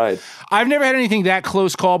next tide. I've never had anything that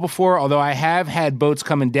close call before, although I have had boats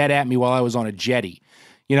coming dead at me while I was on a jetty.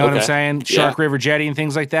 You know what I'm saying? Shark River jetty and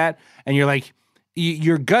things like that. And you're like,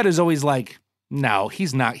 your gut is always like, no,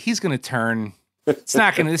 he's not. He's going to turn. This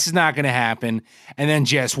is not going to happen. And then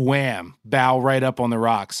just wham, bow right up on the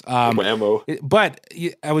rocks. Whammo. But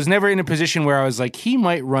I was never in a position where I was like, he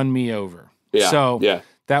might run me over. Yeah. So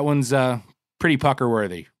that one's pretty pucker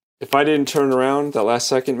worthy. If I didn't turn around that last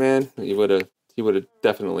second, man, he would have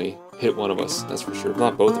definitely hit one of us. That's for sure.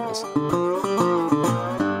 Not both of us.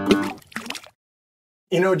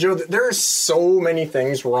 You know, Joe, there are so many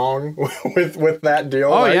things wrong with that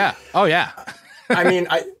deal. Oh, right? yeah. Oh, yeah. I mean,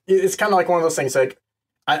 it's kind of like one of those things, like,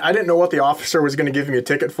 I didn't know what the officer was going to give me a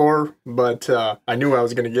ticket for, but I knew I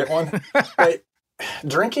was going to get one. Like,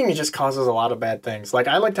 drinking just causes a lot of bad things. Like,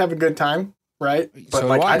 I like to have a good time, right? But,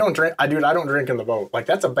 So I don't drink. I don't drink in the boat. Like,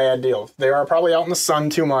 that's a bad deal. They are probably out in the sun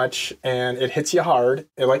too much, and it hits you hard.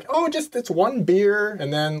 They're like, oh, it's one beer,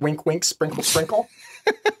 and then wink, wink, sprinkle, sprinkle.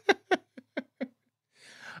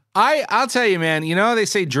 I'll tell you, man, you know, they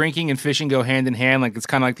say drinking and fishing go hand in hand. Like, it's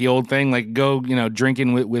kind of like the old thing, like go, you know,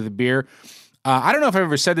 drinking with a beer. I don't know if I've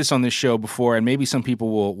ever said this on this show before, and maybe some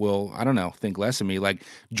people will, I don't know, think less of me. Like,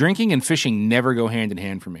 drinking and fishing never go hand in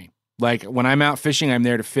hand for me. Like, when I'm out fishing, I'm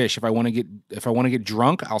there to fish. If I want to get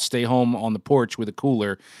drunk, I'll stay home on the porch with a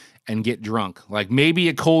cooler and get drunk. Like, maybe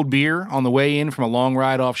a cold beer on the way in from a long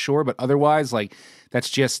ride offshore, but otherwise, like, that's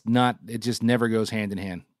just not, it just never goes hand in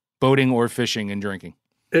hand. Boating or fishing and drinking.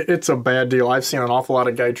 It's a bad deal. I've seen an awful lot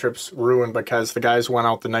of guide trips ruined because the guys went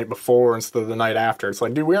out the night before instead of the night after. It's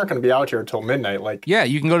like, dude, we aren't going to be out here until midnight. Like, yeah,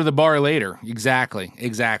 you can go to the bar later. Exactly.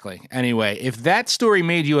 Anyway, if that story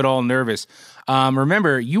made you at all nervous,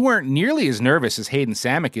 remember, you weren't nearly as nervous as Hayden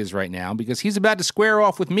Samick is right now because he's about to square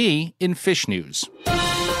off with me in Fish News.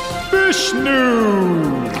 Fish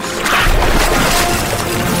News!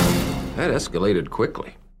 That escalated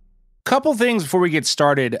quickly. Couple things before we get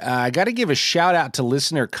started. I got to give a shout out to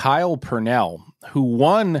listener Kyle Purnell, who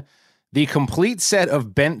won the complete set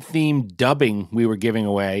of Bent-themed dubbing we were giving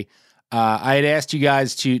away. I had asked you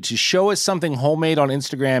guys to show us something homemade on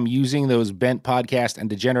Instagram using those Bent Podcast and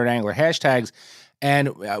Degenerate Angler hashtags, and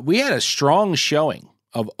we had a strong showing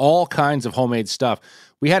of all kinds of homemade stuff.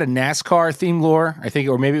 We had a NASCAR theme lure, I think,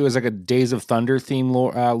 or maybe it was like a Days of Thunder theme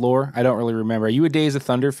lure. I don't really remember. Are you a Days of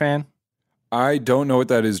Thunder fan? I don't know what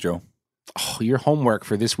that is, Joe. Oh, your homework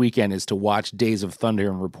for this weekend is to watch Days of Thunder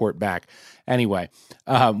and report back. Anyway,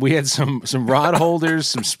 we had some rod holders,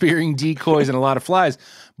 some spearing decoys, and a lot of flies.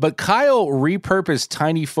 But Kyle repurposed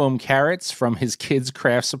tiny foam carrots from his kids'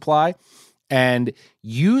 craft supply and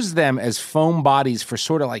used them as foam bodies for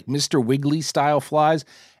sort of like Mr. Wiggly style flies.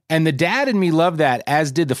 And the dad and me loved that,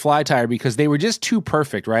 as did the fly tire, because they were just too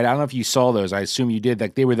perfect, right? I don't know if you saw those. I assume you did.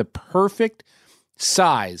 Like, they were the perfect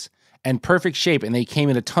size and perfect shape, and they came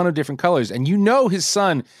in a ton of different colors. And you know his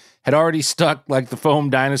son had already stuck like the foam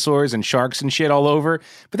dinosaurs and sharks and shit all over,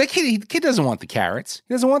 but that kid doesn't want the carrots.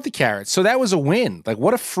 He doesn't want the carrots. So that was a win. Like,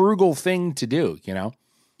 what a frugal thing to do, you know?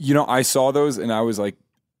 You know, I saw those and I was like,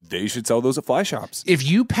 they should sell those at fly shops. If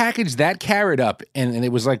you packaged that carrot up and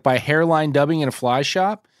it was like by Hairline Dubbing in a fly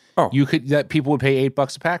shop, people would pay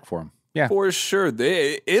 $8 a pack for them. Yeah, for sure.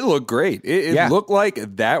 It looked great. It looked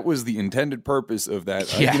like that was the intended purpose of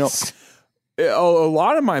that. Yes. You know, a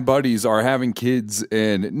lot of my buddies are having kids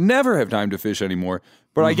and never have time to fish anymore.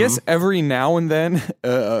 But I guess every now and then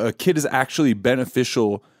a kid is actually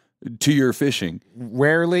beneficial to your fishing.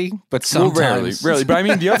 Rarely, but sometimes. Rarely. But I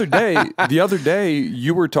mean, the other day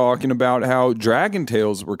you were talking about how Dragon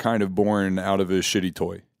Tails were kind of born out of a shitty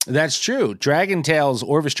toy. That's true. Dragon Tails,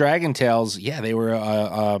 Orvis Dragon Tails, yeah, they were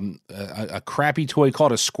a crappy toy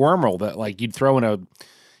called a Squirmel that like you'd throw in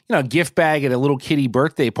a gift bag at a little kiddie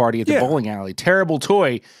birthday party at the bowling alley. Terrible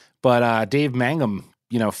toy, but Dave Mangum,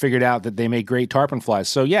 figured out that they make great tarpon flies.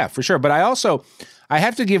 So yeah, for sure. But I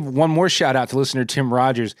have to give one more shout out to listener Tim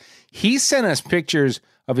Rogers. He sent us pictures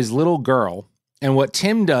of his little girl, and what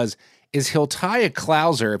Tim does is he'll tie a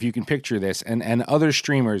clouser, if you can picture this, and other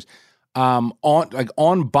streamers on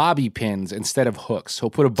bobby pins instead of hooks. He'll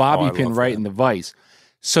put a bobby pin right in the vise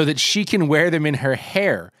so that she can wear them in her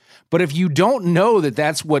hair. But if you don't know that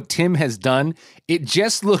that's what Tim has done, it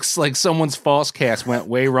just looks like someone's false cast went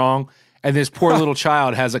way wrong, and this poor little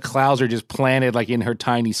child has a clouser just planted like in her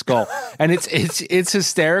tiny skull, and it's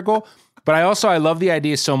hysterical. But I love the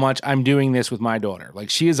idea so much. I'm doing this with my daughter. Like,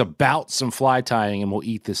 she is about some fly tying, and we'll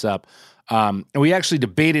eat this up. And we actually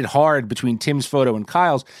debated hard between Tim's photo and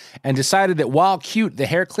Kyle's and decided that while cute, the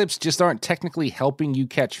hair clips just aren't technically helping you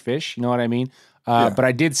catch fish. You know what I mean? But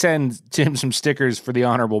I did send Tim some stickers for the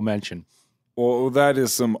honorable mention. Well, that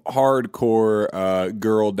is some hardcore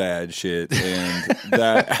girl dad shit, and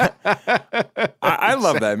that I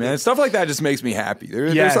love that, man. Stuff like that just makes me happy.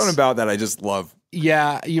 There's something about that I just love.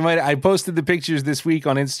 Yeah, I posted the pictures this week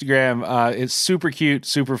on Instagram. It's super cute,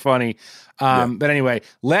 super funny. But anyway,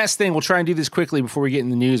 last thing, we'll try and do this quickly before we get in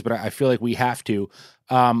the news, but I feel like we have to.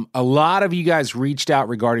 A lot of you guys reached out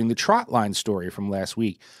regarding the Trotline story from last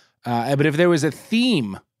week. But if there was a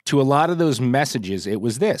theme to a lot of those messages, it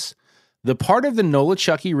was this. The part of the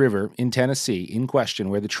Nolichucky River in Tennessee in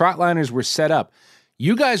question where the Trotliners were set up,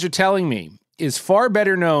 you guys are telling me, is far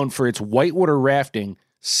better known for its whitewater rafting,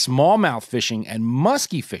 smallmouth fishing, and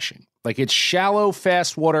musky fishing. Like, it's shallow,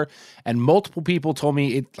 fast water, and multiple people told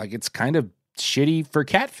me it's kind of shitty for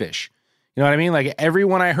catfish. You know what I mean? Like,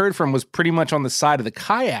 everyone I heard from was pretty much on the side of the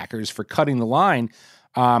kayakers for cutting the line.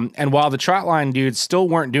 And while the Trotline dudes still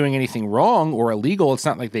weren't doing anything wrong or illegal, it's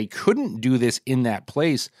not like they couldn't do this in that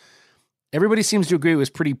place. Everybody seems to agree it was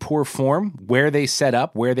pretty poor form where they set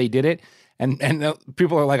up, where they did it. And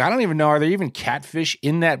people are like, I don't even know, are there even catfish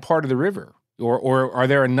in that part of the river? Or are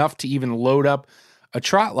there enough to even load up a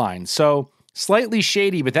trot line? So slightly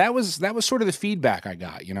shady, but that was sort of the feedback I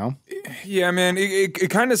got, you know? Yeah, man, it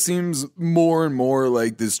kind of seems more and more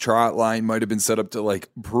like this trot line might have been set up to like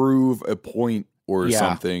prove a point or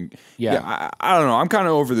something. Yeah, I don't know. I'm kind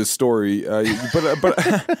of over this story, but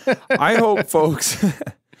I hope folks...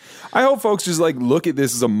 I hope folks just like look at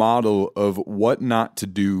this as a model of what not to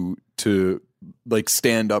do to like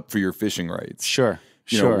stand up for your fishing rights. Sure.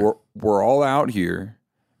 You know, we're all out here.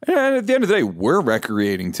 And at the end of the day, we're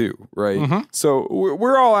recreating too, right? Mm-hmm. So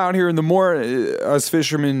we're all out here, and the more us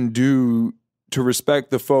fishermen do to respect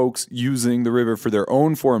the folks using the river for their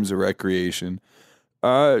own forms of recreation,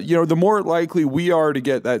 the more likely we are to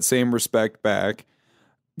get that same respect back.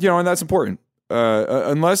 You know, and that's important.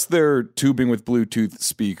 Unless they're tubing with Bluetooth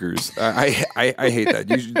speakers. I hate that.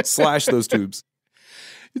 You should slash those tubes.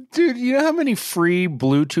 Dude, you know how many free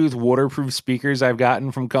Bluetooth waterproof speakers I've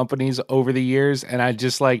gotten from companies over the years? And I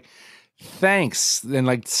just like, thanks, and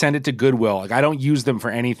like send it to Goodwill. Like, I don't use them for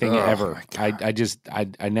anything ever.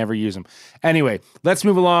 I never use them. Anyway, let's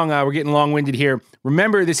move along. We're getting long-winded here.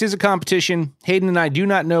 Remember, this is a competition. Hayden and I do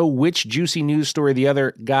not know which juicy news story the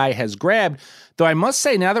other guy has grabbed, though I must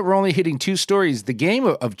say, now that we're only hitting 2 stories, the game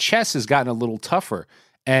of chess has gotten a little tougher.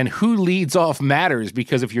 And who leads off matters,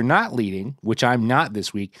 because if you're not leading, which I'm not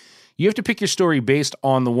this week, you have to pick your story based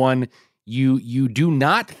on the one you do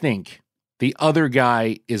not think the other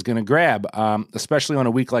guy is going to grab, especially on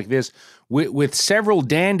a week like this, with several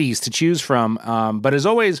dandies to choose from. But as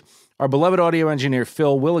always, our beloved audio engineer,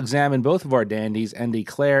 Phil, will examine both of our dandies and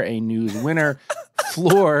declare a news winner.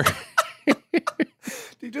 Floor. Did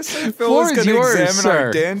you just say Phil is going to examine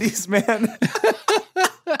our dandies, man?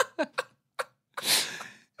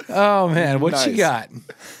 Oh, man, what you got?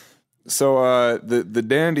 So the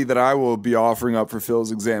dandy that I will be offering up for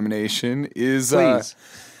Phil's examination is... Please.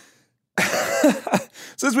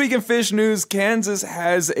 So this week in fish news, Kansas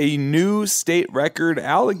has a new state record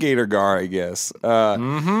alligator gar, I guess.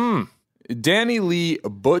 Danny Lee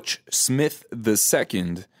Butch Smith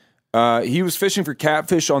II. He was fishing for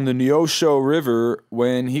catfish on the Neosho River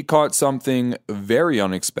when he caught something very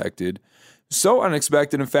unexpected. So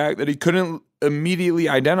unexpected, in fact, that he couldn't immediately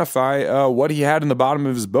identify what he had in the bottom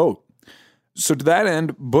of his boat. So to that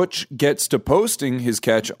end, Butch gets to posting his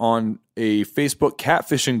catch on a Facebook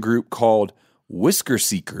catfishing group called Whisker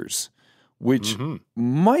Seekers, which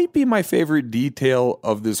might be my favorite detail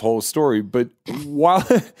of this whole story. But while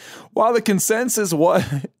the consensus was,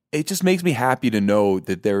 it just makes me happy to know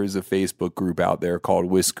that there is a Facebook group out there called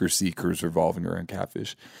Whisker Seekers revolving around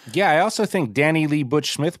catfish. Yeah, I also think Danny Lee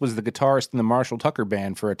Butch Smith was the guitarist in the Marshall Tucker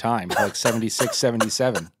Band for a time, like 76,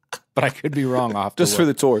 77. But I could be wrong off. Just for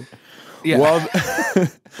the tour. Yeah.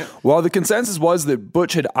 While the consensus was that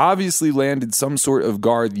Butch had obviously landed some sort of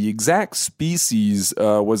gar, the exact species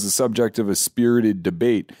was the subject of a spirited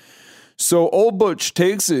debate. So old Butch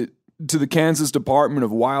takes it to the Kansas Department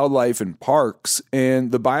of Wildlife and Parks,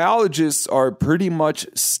 and the biologists are pretty much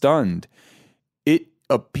stunned. It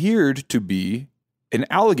appeared to be an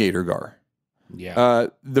alligator gar. Yeah.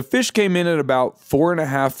 The fish came in at about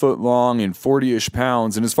 4.5 foot long and 40-ish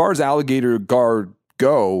pounds, and as far as alligator gar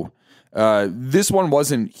go, this one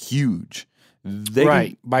wasn't huge.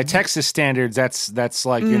 By Texas standards, that's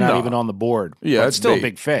like you're not even on the board. Yeah, it's still a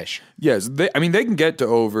big fish. Yes, they can get to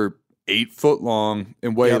over 8 foot long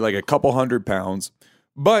and weigh like a couple 100 pounds,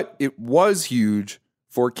 but it was huge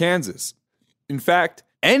for Kansas. In fact,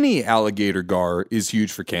 any alligator gar is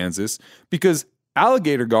huge for Kansas because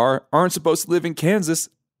alligator gar aren't supposed to live in Kansas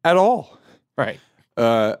at all. Right.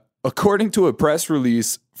 According to a press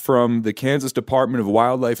release from the Kansas Department of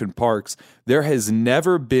Wildlife and Parks, there has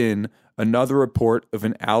never been another report of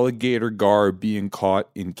an alligator gar being caught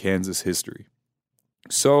in Kansas history.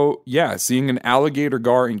 So, yeah, seeing an alligator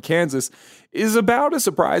gar in Kansas is about as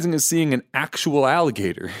surprising as seeing an actual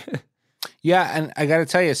alligator. Yeah, and I got to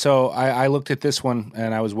tell you, so I looked at this one,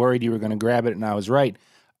 and I was worried you were going to grab it, and I was right.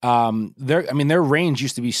 Their range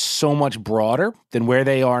used to be so much broader than where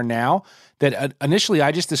they are now that initially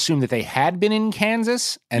I just assumed that they had been in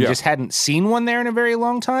Kansas and just hadn't seen one there in a very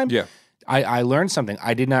long time. Yeah. I learned something.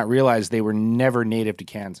 I did not realize they were never native to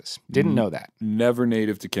Kansas. Didn't know that. Never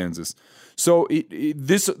native to Kansas. So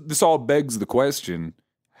this all begs the question,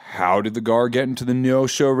 how did the gar get into the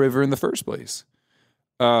Neosho River in the first place?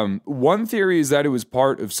 One theory is that it was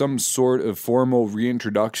part of some sort of formal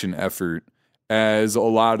reintroduction effort, as a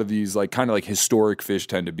lot of these kind of historic fish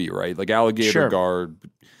tend to be, right? Like alligator gar.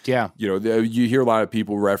 Yeah. You hear a lot of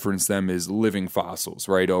people reference them as living fossils,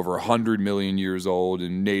 right? Over 100 million years old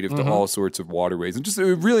and native to all sorts of waterways. And just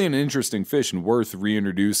really an interesting fish and worth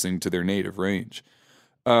reintroducing to their native range.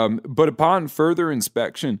 But upon further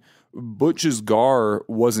inspection, Butch's gar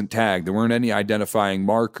wasn't tagged. There weren't any identifying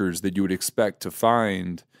markers that you would expect to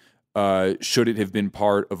find should it have been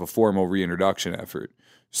part of a formal reintroduction effort.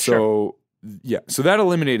 So, so that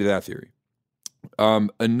eliminated that theory.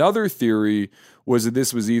 Another theory was that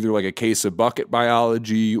this was either like a case of bucket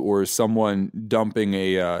biology or someone dumping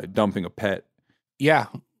a pet. Yeah.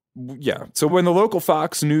 Yeah. So when the local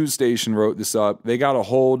Fox News station wrote this up, they got a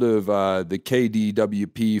hold of the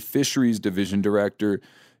KDWP Fisheries Division Director,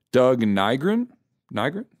 Doug Nygren.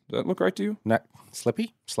 Nygren? Does that look right to you?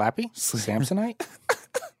 Slappy? Samsonite?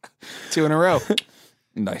 2 in a row.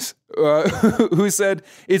 Nice. Who said,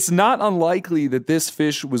 it's not unlikely that this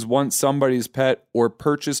fish was once somebody's pet or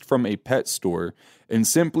purchased from a pet store and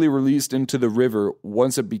simply released into the river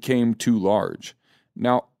once it became too large.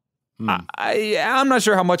 Now, I'm not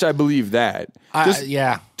sure how much I believe that. Just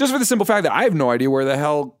for the simple fact that I have no idea where the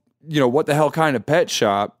hell, what the hell kind of pet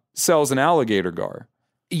shop sells an alligator gar.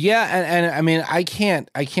 Yeah, and I mean, I can't,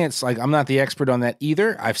 I'm not the expert on that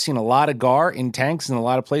either. I've seen a lot of gar in tanks in a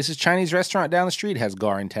lot of places. Chinese restaurant down the street has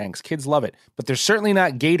gar in tanks. Kids love it. But they're certainly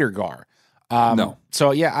not gator gar. No.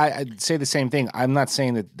 So, yeah, I'd say the same thing. I'm not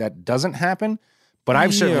saying that doesn't happen, but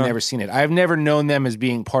I've certainly never seen it. I've never known them as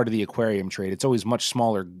being part of the aquarium trade. It's always much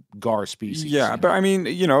smaller gar species. Yeah, but I mean,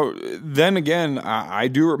 then again, I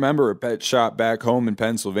do remember a pet shop back home in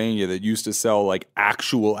Pennsylvania that used to sell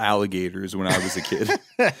actual alligators when I was a kid.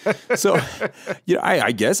 So,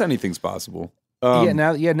 I guess anything's possible.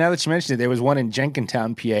 Now that you mentioned it, there was one in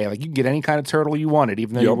Jenkintown, PA. You can get any kind of turtle you wanted,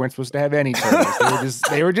 even though you weren't supposed to have any turtles.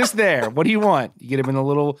 They were just there. What do you want? You get them in a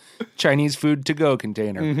little Chinese food to-go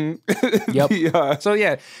container. Mm-hmm. Yep. Yeah.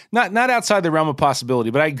 So not outside the realm of possibility,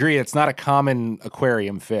 but I agree, it's not a common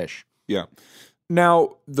aquarium fish. Yeah.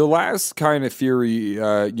 Now, the last kind of theory,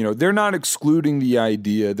 they're not excluding the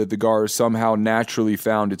idea that the gar somehow naturally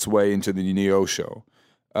found its way into the Neosho.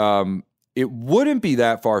 It wouldn't be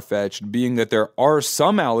that far-fetched, being that there are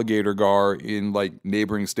some alligator gar in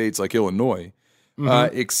neighboring states like Illinois,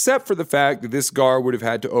 except for the fact that this gar would have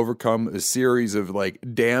had to overcome a series of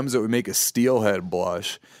dams that would make a steelhead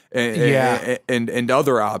blush and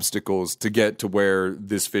other obstacles to get to where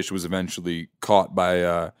this fish was eventually caught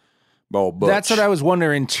by Butch. That's what I was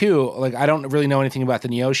wondering too. I don't really know anything about the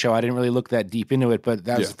Neosho. I didn't really look that deep into it, but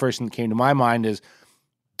that was the first thing that came to my mind is,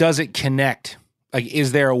 does it connect?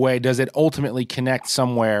 Is there a way? Does it ultimately connect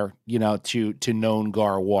somewhere, to known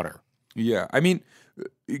gar water? Yeah. I mean,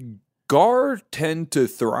 gar tend to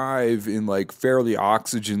thrive in fairly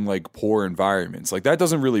oxygen poor environments. That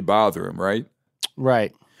doesn't really bother them, right?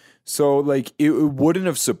 Right. So it wouldn't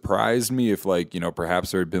have surprised me if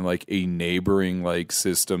perhaps there had been a neighboring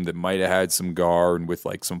system that might have had some gar, and with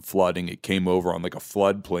some flooding it came over on a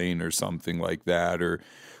floodplain or something like that, or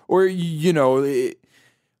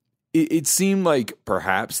It seemed like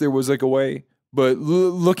perhaps there was a way, but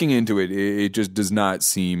looking into it, it just does not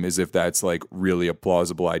seem as if that's really a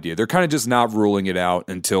plausible idea. They're kind of just not ruling it out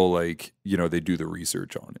until they do the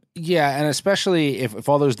research on it. Yeah, and especially if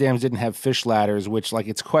all those dams didn't have fish ladders, which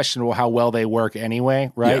it's questionable how well they work anyway,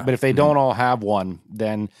 right? Yeah. But if they don't all have one,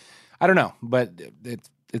 then I don't know. But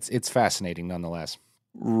it's fascinating nonetheless.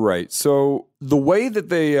 Right. So the way that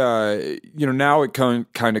they, now it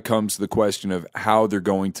kind of comes to the question of how they're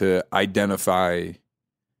going to identify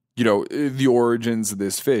the origins of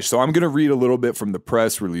this fish. So I'm going to read a little bit from the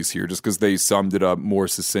press release here just because they summed it up more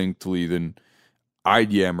succinctly than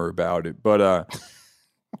I'd yammer about it. But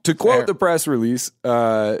to quote the press release,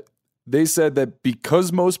 they said that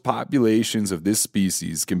because most populations of this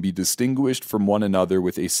species can be distinguished from one another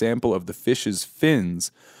with a sample of the fish's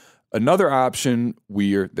fins, another option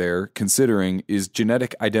we're there considering is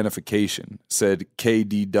genetic identification, said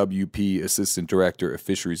KDWP Assistant Director of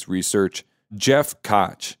Fisheries Research, Jeff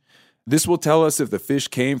Koch. This will tell us if the fish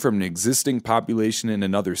came from an existing population in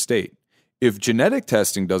another state. If genetic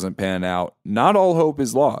testing doesn't pan out, not all hope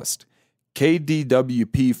is lost.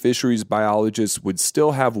 KDWP fisheries biologists would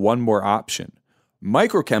still have one more option.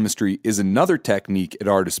 Microchemistry is another technique at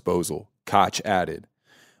our disposal, Koch added.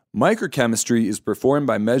 Microchemistry is performed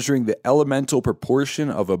by measuring the elemental proportion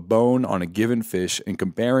of a bone on a given fish and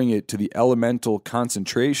comparing it to the elemental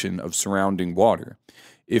concentration of surrounding water.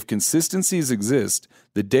 If consistencies exist,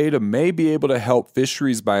 the data may be able to help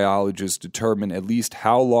fisheries biologists determine at least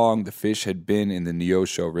how long the fish had been in the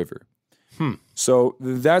Neosho River. So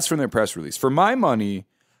that's from their press release. For my money,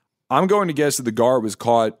 I'm going to guess that the gar was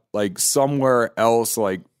caught like somewhere else,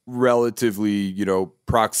 like relatively,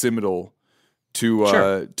 proximal to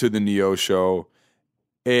the Neosho,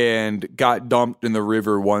 and got dumped in the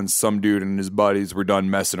river once some dude and his buddies were done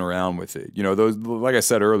messing around with it. Those, like I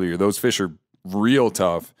said earlier, those fish are real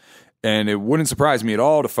tough, and it wouldn't surprise me at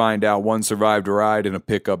all to find out one survived a ride in a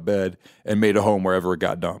pickup bed and made a home wherever it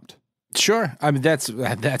got dumped. Sure, I mean that's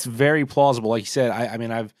very plausible. Like you said,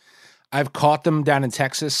 I've caught them down in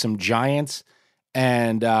Texas, some giants,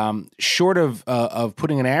 and short of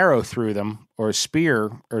putting an arrow through them or a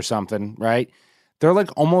spear or something, right? They're like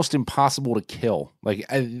almost impossible to kill. Like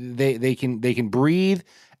they can breathe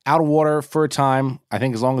out of water for a time. I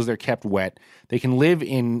think as long as they're kept wet, they can live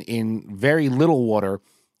in very little water.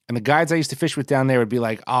 And the guides I used to fish with down there would be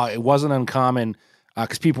like, "Oh, it wasn't uncommon."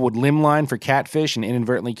 Because people would limb line for catfish and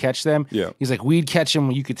inadvertently catch them. Yeah. He's like, we'd catch them.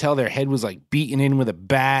 You could tell their head was like beaten in with a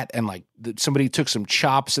bat, and like somebody took some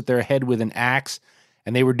chops at their head with an axe,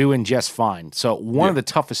 and they were doing just fine. So one of the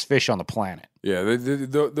toughest fish on the planet. Yeah,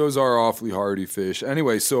 those are awfully hardy fish.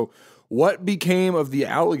 Anyway, so what became of the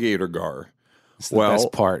alligator gar? It's the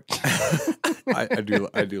best part. I do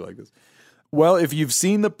like this. Well, if you've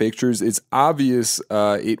seen the pictures, it's obvious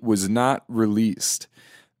it was not released.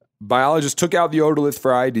 Biologists took out the otolith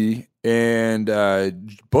for ID, and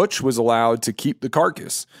Butch was allowed to keep the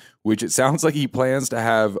carcass, which it sounds like he plans to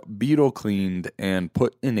have beetle cleaned and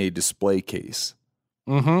put in a display case.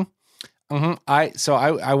 I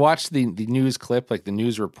watched the news clip, like the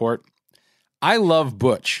news report. I love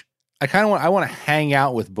Butch. I want to hang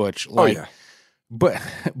out with Butch. But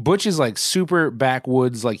Butch is like super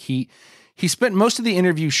backwoods. Like he spent most of the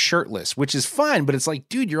interview shirtless, which is fine, but it's like,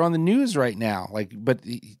 dude, you're on the news right now. Like, but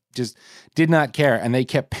he just did not care. And they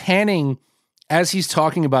kept panning as he's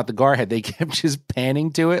talking about the garhead. They kept just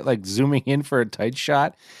panning to it, like zooming in for a tight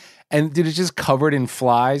shot. And dude, it's just covered in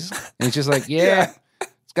flies. And it's just like, yeah,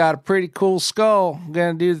 it's got a pretty cool skull. I'm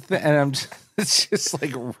going to do the thing. And it's just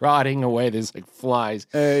like rotting away. There's like flies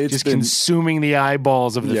just consuming the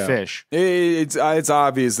eyeballs of the fish. It's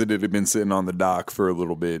obvious that it had been sitting on the dock for a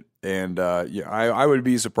little bit. And I would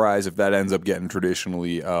be surprised if that ends up getting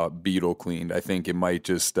traditionally beetle cleaned. I think it might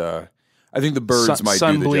just. I think the birds might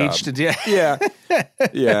sun do the bleached. job.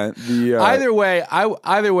 Yeah. Either way,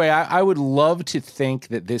 I would love to think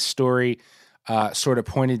that this story sort of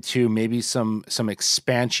pointed to maybe some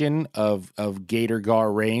expansion of gator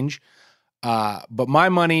gar range. But my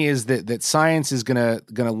money is that science is gonna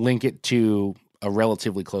link it to a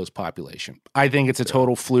relatively close population. I think it's a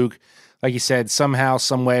total fluke. Like you said, somehow,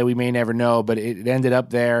 some way, we may never know, but it ended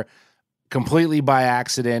up there completely by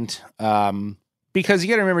accident. Because you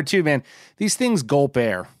got to remember too, man, these things gulp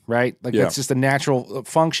air, right? Like that's just a natural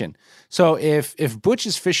function. So if Butch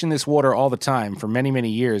is fishing this water all the time for many,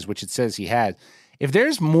 many years, which it says he had, if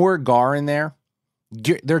there's more gar in there,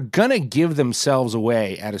 they're gonna give themselves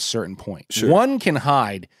away at a certain point. Sure. One can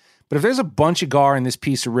hide, but if there's a bunch of gar in this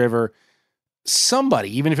piece of river,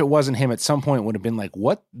 somebody, even if it wasn't him, at some point would have been like,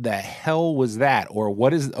 what the hell was that? Or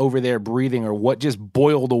what is over there breathing? Or what just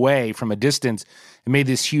boiled away from a distance and made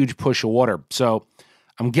this huge push of water? So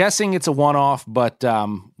I'm guessing it's a one-off, but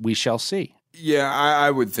we shall see. Yeah,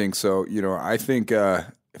 I would think so. I think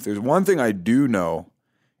if there's one thing I do know,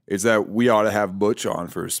 it's that we ought to have Butch on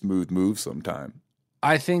for a smooth move sometime.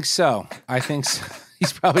 I think so.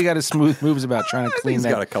 He's probably got a smooth moves about trying to clean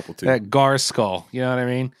got a couple too. That gar skull. You know what I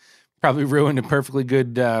mean? Probably ruined a perfectly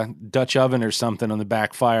good Dutch oven or something on the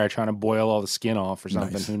back fire trying to boil all the skin off or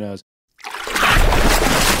something. Nice. Who knows?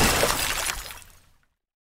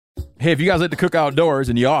 Hey, if you guys like to cook outdoors,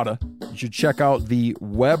 and you oughta, you should check out the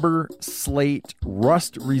Weber Slate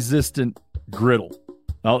rust-resistant griddle.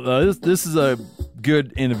 Now, this is a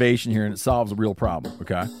good innovation here, and it solves a real problem,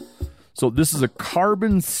 okay? So this is a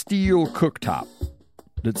carbon steel cooktop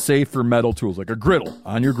that's safe for metal tools, like a griddle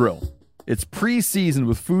on your grill. It's pre-seasoned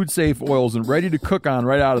with food-safe oils and ready to cook on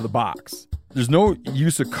right out of the box. There's no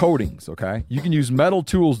use of coatings, okay? You can use metal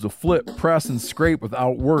tools to flip, press, and scrape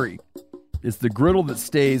without worry. It's the griddle that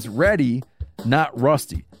stays ready, not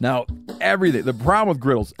rusty. Now, the problem with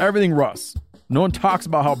griddles, everything rusts. No one talks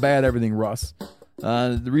about how bad everything rusts.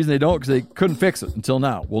 The reason they don't, because they couldn't fix it until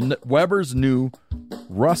now. Well, Weber's new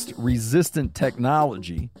rust-resistant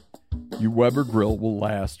technology, your Weber grill will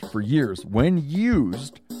last for years. When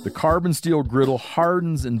used, the carbon steel griddle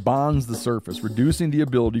hardens and bonds the surface, reducing the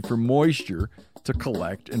ability for moisture to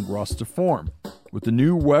collect and rust to form. With the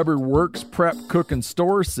new Weber Works Prep Cook and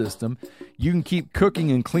Store system, you can keep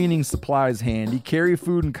cooking and cleaning supplies handy, carry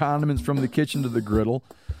food and condiments from the kitchen to the griddle,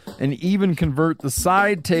 and even convert the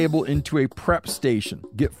side table into a prep station.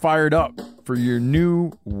 Get fired up for your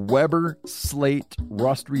new Weber Slate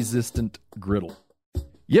rust-resistant griddle.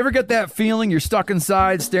 You ever get that feeling you're stuck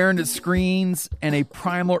inside staring at screens and a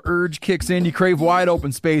primal urge kicks in? You crave wide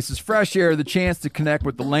open spaces, fresh air, the chance to connect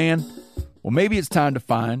with the land. Well, maybe it's time to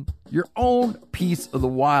find your own piece of the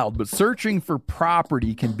wild, but searching for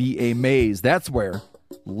property can be a maze. That's where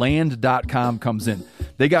Land.com comes in.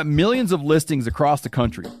 They got millions of listings across the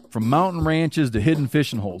country, from mountain ranches to hidden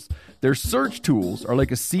fishing holes. Their search tools are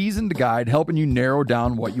like a seasoned guide helping you narrow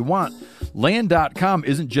down what you want. Land.com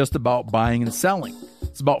isn't just about buying and selling.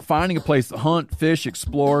 It's about finding a place to hunt, fish,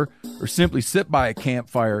 explore, or simply sit by a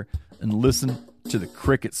campfire and listen to the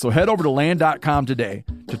crickets. So head over to Land.com today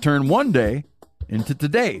to turn one day into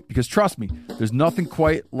today, because trust me, there's nothing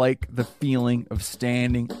quite like the feeling of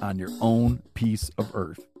standing on your own piece of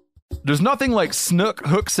earth. There's nothing like snook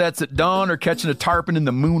hook sets at dawn or catching a tarpon in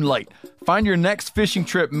the moonlight. Find your next fishing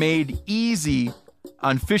trip made easy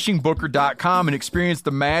on fishingbooker.com and experience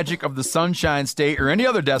the magic of the Sunshine State or any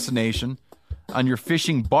other destination on your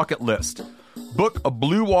fishing bucket list. Book a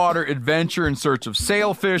blue water adventure in search of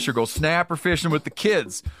sailfish or go snapper fishing with the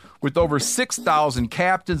kids. With over 6,000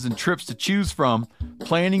 captains and trips to choose from,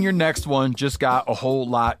 planning your next one just got a whole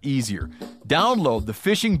lot easier. Download the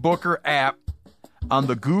Fishing Booker app on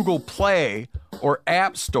the Google Play or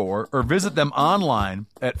App Store, or visit them online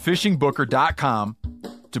at fishingbooker.com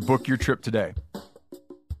to book your trip today.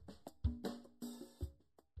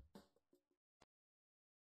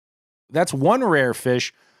 That's one rare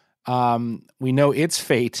fish. We know its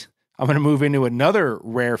fate. I'm going to move into another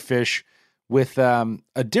rare fish with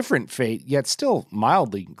a different fate, yet still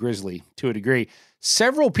mildly grisly to a degree.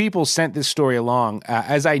 Several people sent this story along,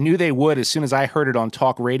 as I knew they would as soon as I heard it on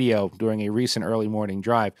talk radio during a recent early morning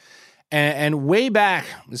drive. And way back,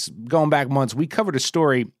 this is going back months, we covered a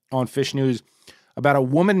story on Fish News about a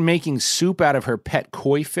woman making soup out of her pet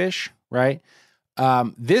koi fish, right?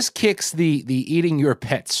 This kicks the eating your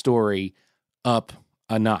pet story up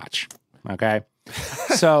a notch, okay?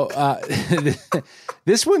 So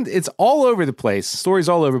this one, it's all over the place. Story's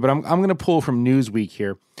all over, but I'm going to pull from Newsweek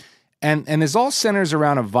here. And this all centers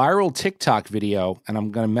around a viral TikTok video, and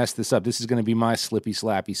I'm going to mess this up. This is going to be my slippy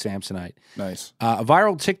slappy Samsonite. Nice. A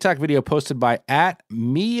viral TikTok video posted by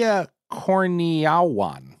 @Mia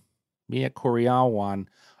Coriawan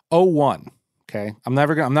 01. Okay, I'm not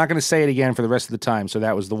going to say it again for the rest of the time. So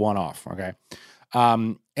that was the one off. Okay,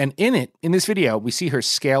 and in this video, we see her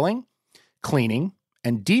scaling, cleaning,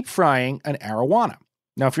 and deep frying an arowana.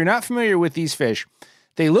 Now, if you're not familiar with these fish,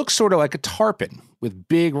 they look sort of like a tarpon with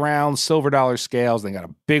big, round silver dollar scales. They got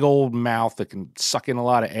a big old mouth that can suck in a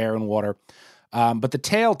lot of air and water. But the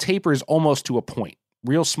tail tapers almost to a point,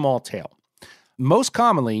 real small tail. Most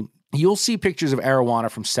commonly, you'll see pictures of arowana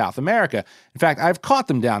from South America. In fact, I've caught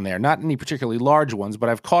them down there, not any particularly large ones, but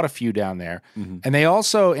I've caught a few down there. Mm-hmm. And they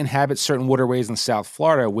also inhabit certain waterways in South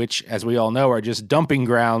Florida, which, as we all know, are just dumping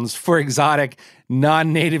grounds for exotic,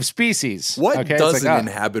 non-native species. What doesn't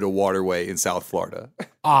inhabit a waterway in South Florida?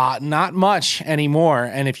 Not much anymore.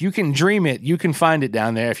 And if you can dream it, you can find it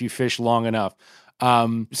down there if you fish long enough.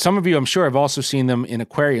 Some of you, I'm sure, have also seen them in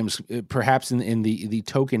aquariums, perhaps in the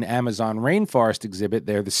token Amazon rainforest exhibit.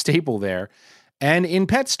 They're the staple there, and in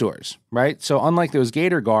pet stores, right? So unlike those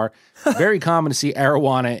gator gar, very common to see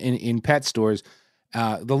arowana in pet stores.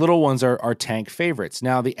 The little ones are tank favorites.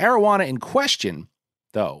 Now, the arowana in question,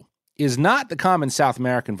 though, is not the common South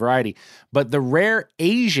American variety, but the rare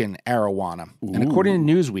Asian arowana. Ooh. And according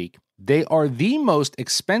to Newsweek, they are the most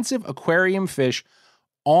expensive aquarium fish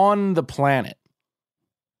on the planet.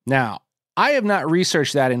 Now, I have not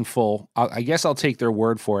researched that in full. I guess I'll take their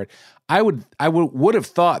word for it. I would have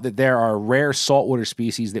thought that there are rare saltwater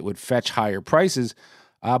species that would fetch higher prices,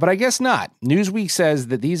 but I guess not. Newsweek says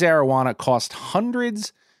that these arowana cost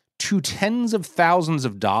hundreds to tens of thousands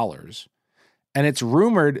of dollars, and it's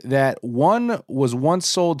rumored that one was once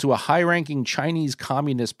sold to a high-ranking Chinese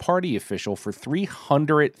Communist Party official for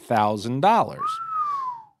 $300,000.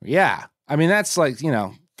 Yeah, I mean that's like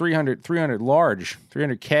 300 large,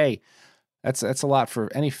 300K. That's a lot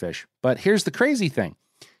for any fish. But here's the crazy thing.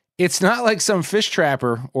 It's not like some fish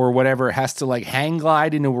trapper or whatever has to like hang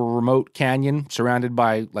glide into a remote canyon surrounded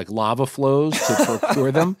by like lava flows to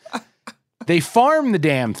procure them. They farm the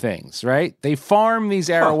damn things, right? They farm these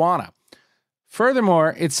arowana.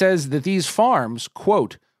 Furthermore, it says that these farms,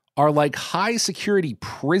 quote, are like high security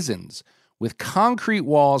prisons with concrete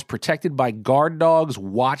walls protected by guard dogs,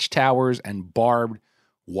 watchtowers, and barbed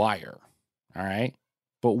wire. All right.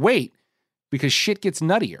 But wait, because shit gets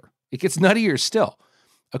nuttier. It gets nuttier still.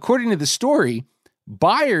 According to the story,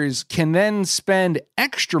 buyers can then spend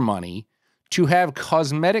extra money to have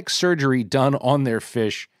cosmetic surgery done on their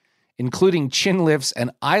fish, including chin lifts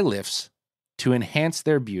and eye lifts to enhance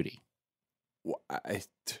their beauty.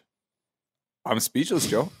 I'm speechless,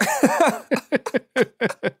 Joe.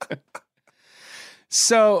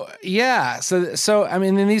 So, yeah. So I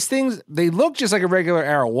mean, these things, they look just like a regular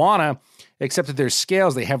arowana, except that their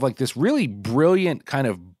scales, they have like this really brilliant kind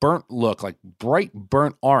of burnt look, like bright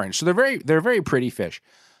burnt orange. So they're very pretty fish.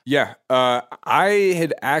 Yeah. I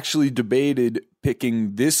had actually debated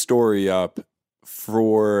picking this story up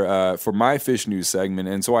for my fish news segment.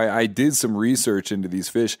 And so I did some research into these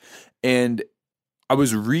fish, and I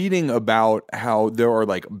was reading about how there are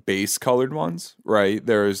like base colored ones, right?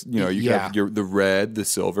 There's, you have the red, the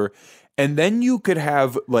silver, and then you could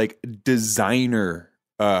have like designer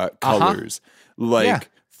colors, like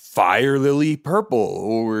fire lily purple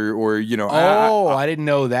or I didn't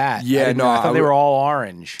know that. Yeah, I thought they were all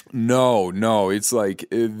orange. No, it's like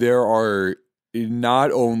there are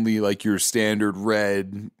not only like your standard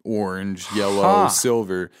red, orange, yellow,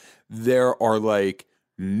 silver. There are like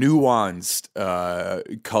nuanced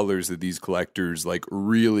colors that these collectors like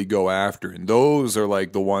really go after, and those are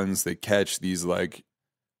like the ones that catch these like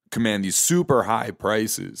command these super high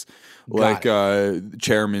prices, like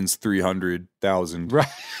Chairman's 300,000. Right.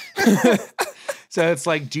 So it's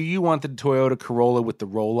like, do you want the Toyota Corolla with the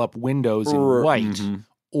roll up windows in white,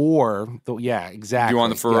 or exactly? Do you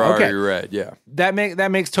want the Ferrari red? Yeah,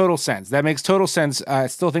 that makes total sense. That makes total sense. I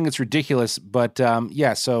still think it's ridiculous, but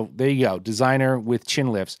So there you go, designer with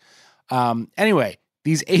chin lifts. Anyway,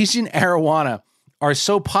 these Asian arowana are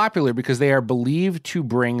so popular because they are believed to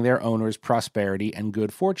bring their owners prosperity and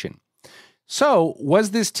good fortune. So,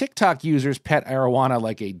 was this TikTok user's pet arowana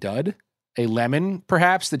like a dud? A lemon,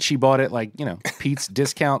 perhaps, that she bought at like, Pete's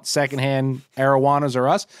Discount secondhand arowanas or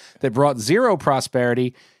us that brought zero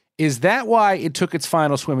prosperity? Is that why it took its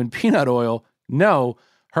final swim in peanut oil? No.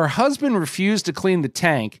 Her husband refused to clean the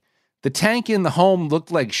tank. The tank in the home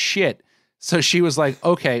looked like shit. So she was like,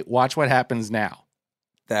 okay, watch what happens now.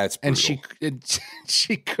 That's brutal. And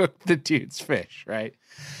she cooked the dude's fish, right?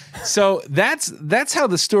 So that's how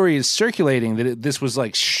the story is circulating, that this was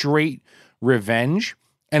like straight revenge,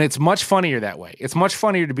 and it's much funnier that way. It's much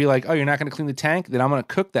funnier to be like, oh, you're not going to clean the tank? Then I'm going to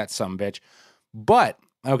cook that sumbitch. But,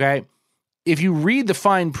 okay, if you read the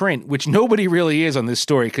fine print, which nobody really is on this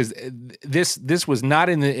story, because this was not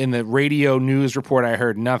in the radio news report, I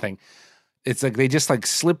heard nothing. It's like they just like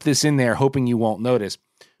slipped this in there hoping you won't notice.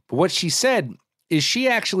 But what she said is she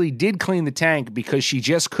actually did clean the tank because she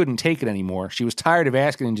just couldn't take it anymore. She was tired of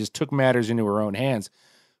asking and just took matters into her own hands.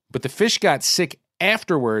 But the fish got sick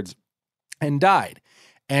afterwards and died.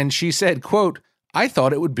 And she said, quote, I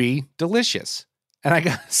thought it would be delicious. And I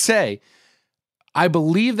gotta say, I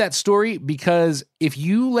believe that story because if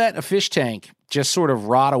you let a fish tank just sort of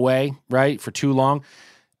rot away, right, for too long,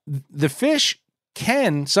 the fish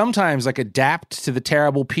can sometimes like adapt to the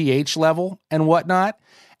terrible pH level and whatnot.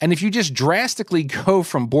 And if you just drastically go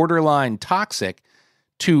from borderline toxic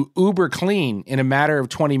to uber clean in a matter of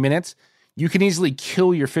 20 minutes, you can easily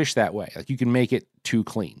kill your fish that way. Like you can make it too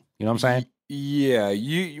clean. You know what I'm saying? Yeah.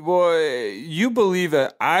 You believe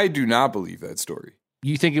that. I do not believe that story.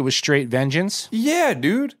 You think it was straight vengeance? Yeah,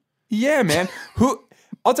 dude. Yeah, man.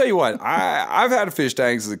 I'll tell you what. I've had a fish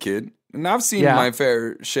tanks as a kid, and I've seen my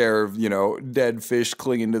fair share of, dead fish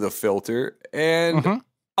clinging to the filter. And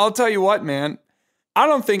I'll tell you what, man. I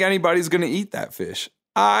don't think anybody's going to eat that fish.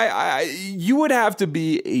 You would have to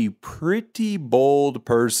be a pretty bold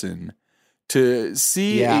person to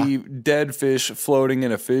see a dead fish floating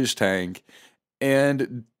in a fish tank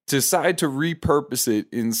and decide to repurpose it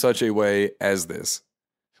in such a way as this?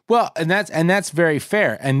 Well, and that's very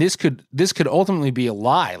fair. And this could ultimately be a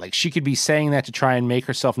lie. Like, she could be saying that to try and make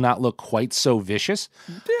herself not look quite so vicious.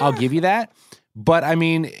 Yeah. I'll give you that. But I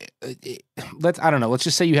mean, I don't know. Let's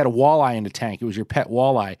just say you had a walleye in the tank. It was your pet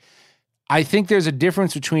walleye. I think there's a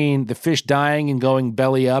difference between the fish dying and going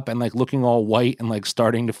belly up and like looking all white and like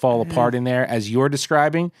starting to fall apart in there, as you're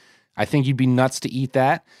describing. I think you'd be nuts to eat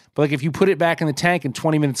that. But like, if you put it back in the tank and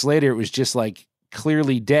 20 minutes later it was just like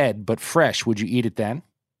clearly dead but fresh, would you eat it then?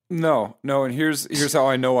 No, and here's how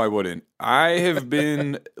I know I wouldn't. I have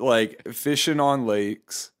been like fishing on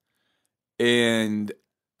lakes and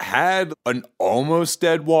had an almost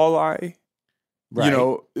dead walleye. Right.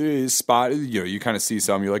 You know, spotted. You know, you kind of see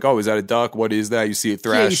some. You're like, oh, is that a duck? What is that? You see it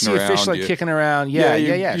thrashing around. You see a fish like kicking around. Yeah.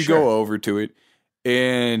 You sure. go over to it,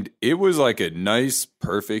 and it was like a nice,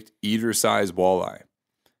 perfect eater-sized walleye.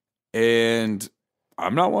 And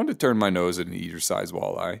I'm not one to turn my nose at an eater-sized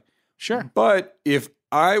walleye. Sure. But if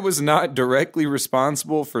I was not directly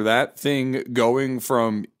responsible for that thing going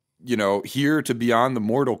from, you know, here to beyond the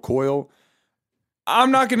mortal coil,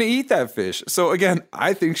 I'm not going to eat that fish. So again,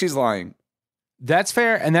 I think she's lying. That's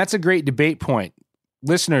fair, and that's a great debate point.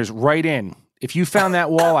 Listeners, write in. If you found that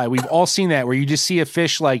walleye, we've all seen that, where you just see a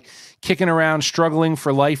fish like kicking around, struggling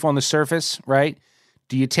for life on the surface, right?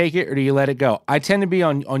 Do you take it or do you let it go? I tend to be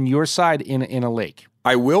on your side in a lake.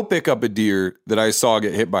 I will pick up a deer that I saw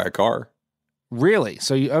get hit by a car. Really?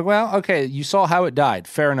 So, you saw how it died.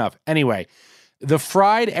 Fair enough. Anyway, the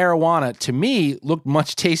fried arowana, to me, looked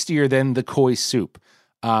much tastier than the koi soup.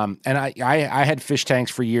 And I had fish tanks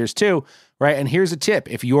for years too, right? And here's a tip.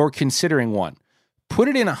 If you're considering one, put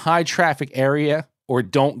it in a high traffic area or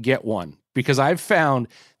don't get one. Because I've found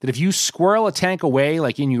that if you squirrel a tank away,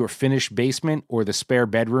 like in your finished basement or the spare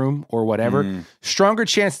bedroom or whatever, stronger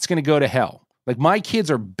chance it's going to go to hell. Like, my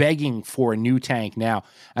kids are begging for a new tank now,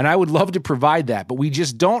 and I would love to provide that, but we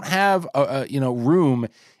just don't have room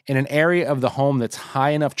in an area of the home that's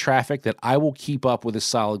high enough traffic that I will keep up with a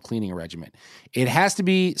solid cleaning regimen. It has to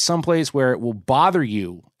be someplace where it will bother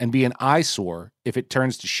you and be an eyesore if it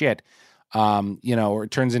turns to shit, or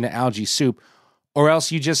it turns into algae soup, or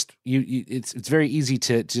else it's very easy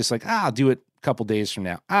to just like, I'll do it a couple days from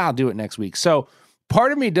now. I'll do it next week. So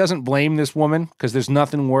part of me doesn't blame this woman, because there's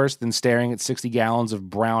nothing worse than staring at 60 gallons of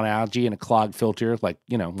brown algae in a clogged filter, like,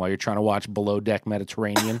 while you're trying to watch Below Deck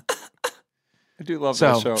Mediterranean. I do love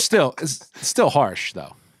that show. It's still harsh,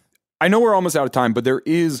 though. I know we're almost out of time, but there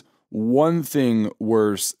is one thing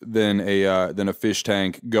worse than a fish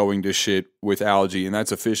tank going to shit with algae, and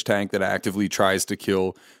that's a fish tank that actively tries to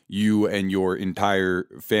kill you and your entire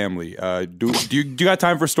family. Do you got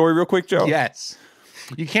time for a story real quick, Joe? Yes.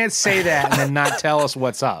 You can't say that and then not tell us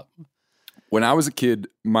what's up. When I was a kid,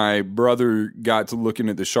 my brother got to looking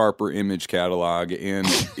at the Sharper Image catalog, and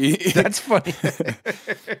that's funny.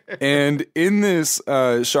 And in this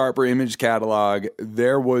Sharper Image catalog,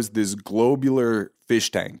 there was this globular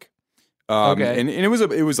fish tank. Okay. And it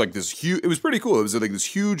was like this huge. It was pretty cool. It was like this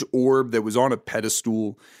huge orb that was on a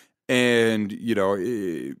pedestal, and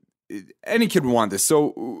any kid would want this.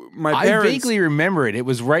 So my parents. I vaguely remember it. It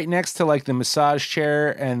was right next to like the massage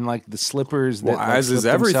chair and like the slippers. Well, as is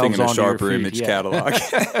everything in a Sharper Image catalog.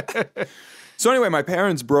 So anyway, my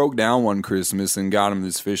parents broke down one Christmas and got him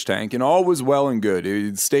this fish tank, and all was well and good.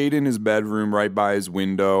 It stayed in his bedroom right by his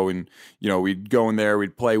window, and we'd go in there,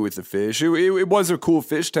 we'd play with the fish. It was a cool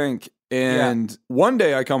fish tank. And one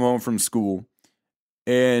day I come home from school,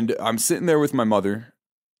 and I'm sitting there with my mother.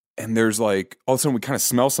 And there's like, all of a sudden we kind of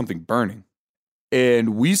smell something burning.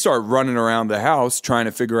 And we start running around the house trying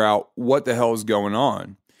to figure out what the hell is going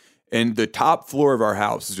on. And the top floor of our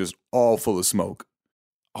house is just all full of smoke.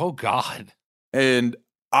 Oh, God. And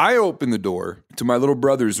I open the door to my little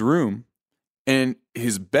brother's room, and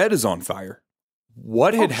his bed is on fire.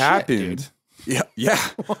 What had happened? Yeah.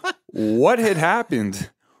 What had happened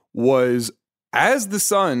was, as the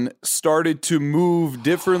sun started to move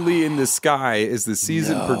differently in the sky as the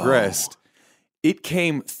season progressed, it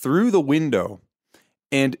came through the window.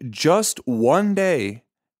 And just one day,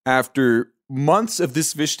 after months of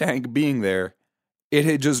this fish tank being there, it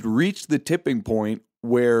had just reached the tipping point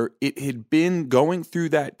where it had been going through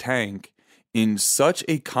that tank in such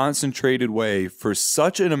a concentrated way for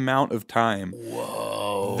such an amount of time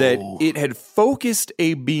that it had focused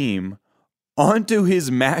a beam onto his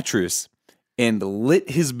mattress and lit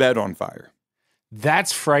his bed on fire.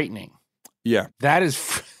 That's frightening. Yeah. That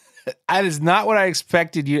is not what I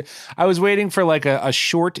expected you. I was waiting for like a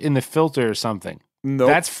short in the filter or something. Nope.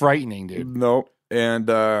 That's frightening, dude. Nope. And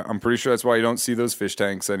I'm pretty sure that's why you don't see those fish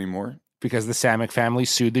tanks anymore. Because the Samick family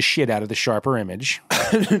sued the shit out of the Sharper Image.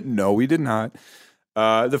 No, we did not.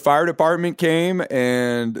 The fire department came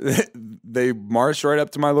and they marched right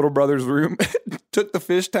up to my little brother's room, took the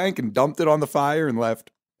fish tank and dumped it on the fire and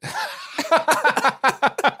left.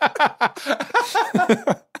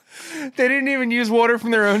 They didn't even use water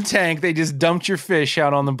from their own tank. They just dumped your fish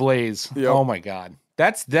out on the blaze. Yep. Oh my God.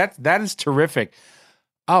 That is terrific.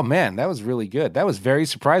 Oh man, that was really good. That was very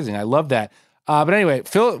surprising. I love that. But anyway,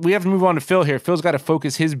 Phil, we have to move on to Phil here. Phil's got to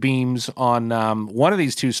focus his beams on one of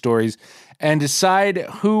these two stories and decide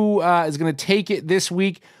who is going to take it this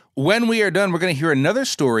week. When we are done, we're going to hear another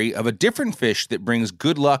story of a different fish that brings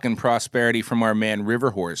good luck and prosperity from our man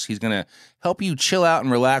River Horse. He's going to help you chill out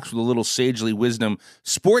and relax with a little sagely wisdom.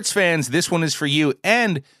 Sports fans, this one is for you.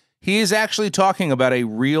 And he is actually talking about a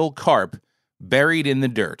real carp buried in the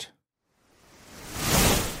dirt.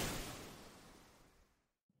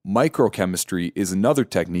 Microchemistry is another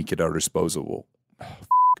technique at our disposal. Oh,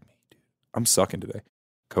 me, dude. I'm sucking today.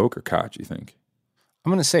 Coke or Koch, you think?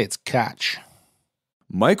 I'm going to say it's Koch.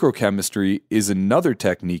 Microchemistry is another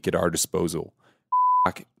technique at our disposal.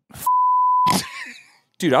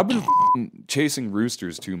 Dude, I've been chasing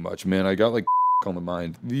roosters too much, man. I got like on the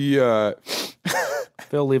mind.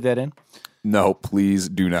 Phil, leave that in? No, please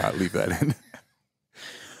do not leave that in.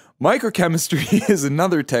 Microchemistry is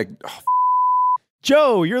another tech... Oh,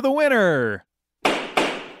 Joe, you're the winner.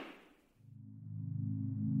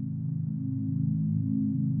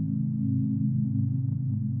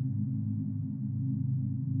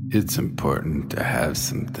 It's important to have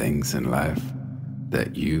some things in life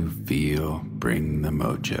that you feel bring the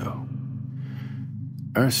mojo.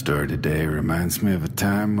 Our story today reminds me of a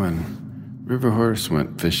time when River Horse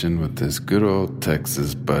went fishing with his good old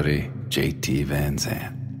Texas buddy, JT Van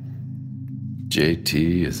Zandt.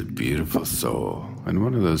 JT is a beautiful soul and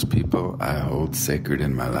one of those people I hold sacred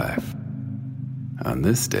in my life. On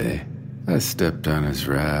this day, I stepped on his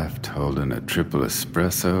raft holding a triple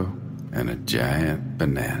espresso and a giant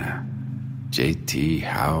banana. JT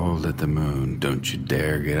howled at the moon, "Don't you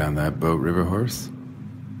dare get on that boat, River Horse."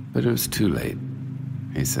 But it was too late.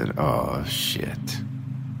 He said, "Oh, shit."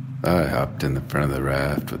 I hopped in the front of the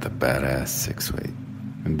raft with a badass 6-weight,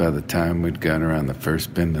 and by the time we'd gone around the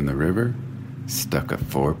first bend in the river, stuck a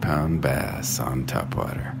 4-pound bass on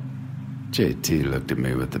topwater. JT looked at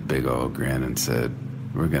me with a big old grin and said,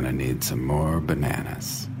 "We're gonna need some more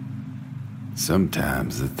bananas."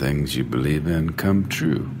 Sometimes the things you believe in come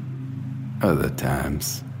true. Other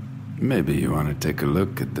times, maybe you want to take a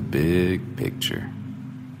look at the big picture.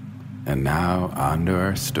 And now, on to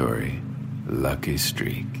our story, Lucky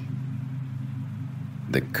Streak.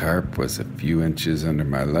 The carp was a few inches under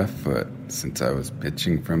my left foot since I was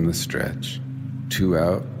pitching from the stretch. 2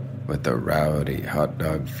 out with a rowdy hot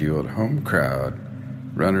dog fueled home crowd,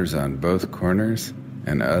 runners on both corners,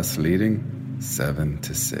 and us leading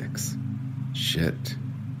 7-6. Shit.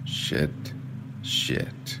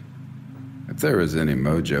 If there was any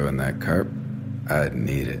mojo in that carp, I'd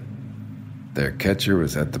need it. Their catcher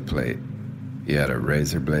was at the plate. He had a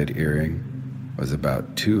razor blade earring, was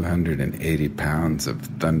about 280 pounds of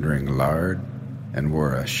thundering lard, and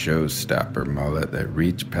wore a showstopper mullet that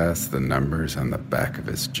reached past the numbers on the back of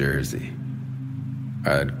his jersey. I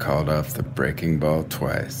had called off the breaking ball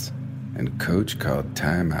twice, and Coach called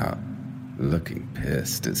timeout, looking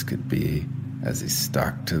pissed as could be as he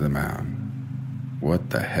stalked to the mound.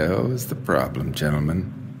 "What the hell is the problem,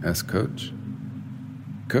 gentlemen?" asked Coach.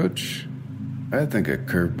 "Coach, I think a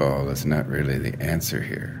curveball is not really the answer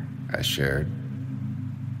here," I shared.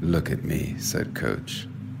 "Look at me," said Coach.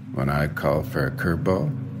 "When I call for a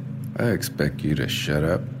curveball, I expect you to shut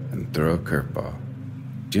up and throw a curveball.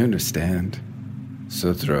 Do you understand?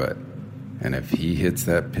 So throw it. And if he hits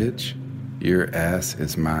that pitch, your ass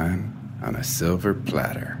is mine on a silver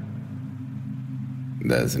platter."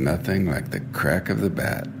 There's nothing like the crack of the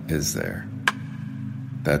bat, is there?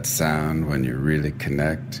 That sound when you really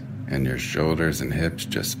connect and your shoulders and hips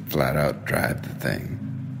just flat out drive the thing.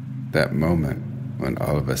 That moment when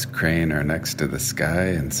all of us crane our necks to the sky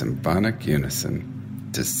in symphonic unison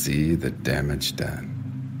to see the damage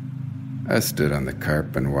done. I stood on the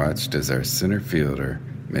carp and watched as our center fielder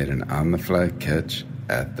made an on-the-fly catch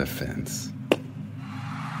at the fence.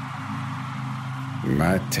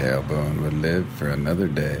 My tailbone would live for another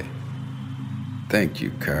day. Thank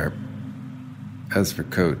you, carp. As for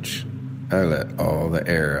Coach, I let all the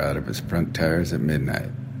air out of his front tires at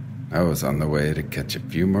midnight. I was on the way to catch a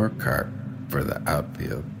few more carp for the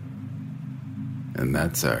outfield. And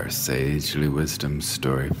that's our sagely wisdom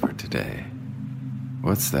story for today.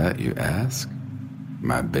 What's that, you ask?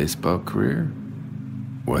 My baseball career?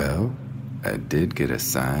 Well, I did get a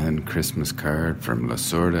signed Christmas card from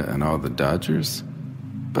Lasorda and all the Dodgers,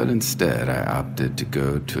 but instead I opted to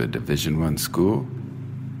go to a Division I school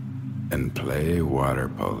and play water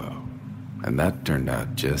polo. And that turned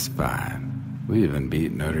out just fine. We even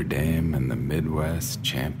beat Notre Dame in the Midwest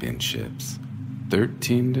Championships,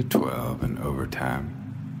 13-12 in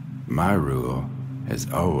overtime. My rule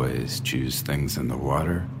is always choose things in the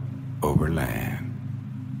water over land.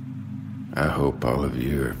 I hope all of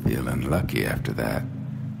you are feeling lucky after that.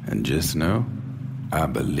 And just know, I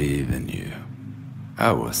believe in you.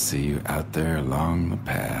 I will see you out there along the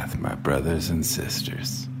path, my brothers and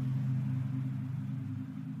sisters.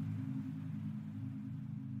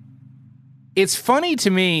 It's funny to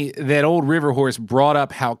me that old River Horse brought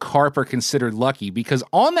up how carp are considered lucky, because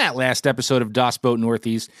on that last episode of Das Boat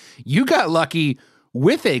Northeast, you got lucky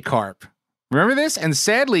with a carp. Remember this? And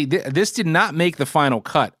sadly, this did not make the final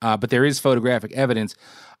cut, but there is photographic evidence.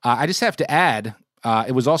 I just have to add,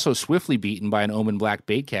 it was also swiftly beaten by an Omen Black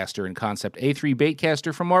baitcaster in Concept A3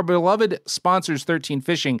 baitcaster from our beloved sponsors 13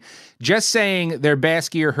 Fishing. Just saying their bass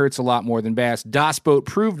gear hurts a lot more than bass. Das Boat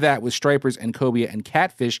proved that with stripers and cobia and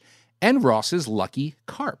catfish, and Ross's lucky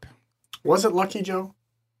carp. Was it lucky, Joe?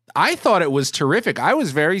 I thought it was terrific. I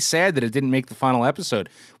was very sad that it didn't make the final episode.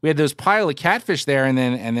 We had those pile of catfish there, and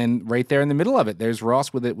then right there in the middle of it, there's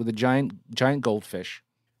Ross with a giant goldfish.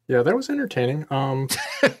 Yeah, that was entertaining.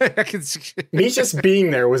 Me just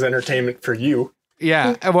being there was entertainment for you.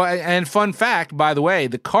 Yeah. Well, and fun fact, by the way,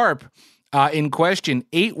 the carp in question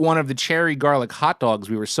ate one of the cherry garlic hot dogs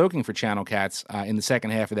we were soaking for Channel Cats in the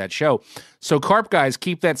second half of that show. So carp guys,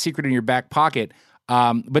 keep that secret in your back pocket.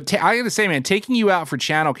 But I got to say, man, taking you out for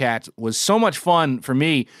Channel Cats was so much fun for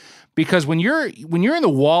me, because when you're in the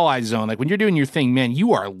walleye zone, like when you're doing your thing, man,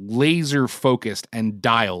 you are laser focused and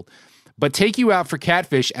dialed. But take you out for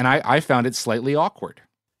catfish, and I found it slightly awkward.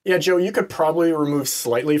 Yeah, Joe, you could probably remove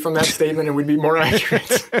slightly from that statement and we'd be more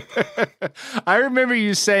accurate. I remember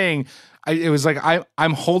you saying, it was like,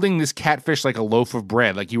 I'm holding this catfish like a loaf of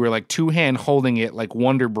bread. Like you were like two-hand holding it like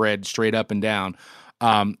Wonder Bread straight up and down.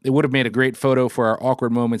 It would have made a great photo for our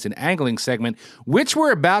awkward moments in angling segment, which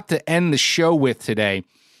we're about to end the show with today.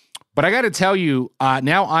 But I got to tell you,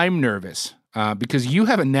 now I'm nervous because you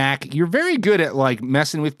have a knack. You're very good at like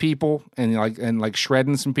messing with people and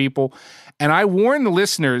shredding some people. And I warn the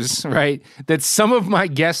listeners, right, that some of my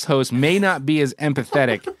guest hosts may not be as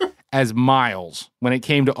empathetic as Miles when it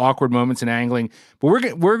came to awkward moments in angling.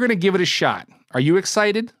 But we're gonna give it a shot. Are you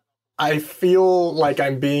excited? I feel like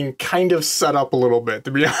I'm being kind of set up a little bit,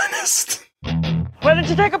 to be honest. Why didn't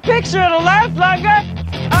you take a picture? It'll last longer.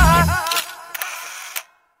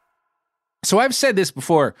 So I've said this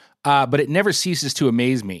before, but it never ceases to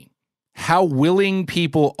amaze me how willing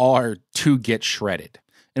people are to get shredded.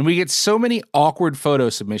 And we get so many awkward photo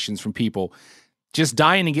submissions from people just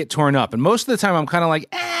dying to get torn up. And most of the time I'm kind of like,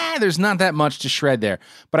 there's not that much to shred there.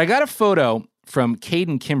 But I got a photo from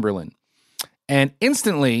Caden Kimberlin, and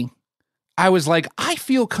instantly I was like, I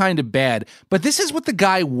feel kind of bad, but this is what the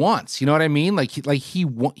guy wants. You know what I mean? He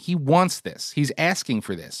wants this. He's asking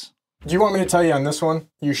for this. Do you want me to tell you on this one?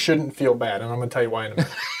 You shouldn't feel bad, and I'm going to tell you why in a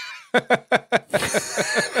minute.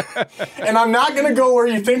 And I'm not going to go where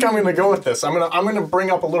you think I'm going to go with this. I'm going to bring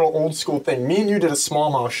up a little old school thing. Me and you did a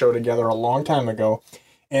smallmouth show together a long time ago,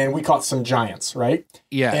 and we caught some giants, right?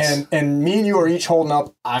 Yes. And me and you are each holding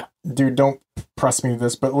up. Dude, don't press me with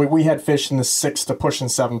this, but we had fish in the 6 to pushing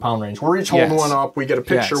 7 pound range. We're each holding one up. We get a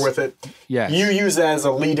picture with it. Yes. You use that as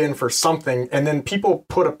a lead in for something, and then people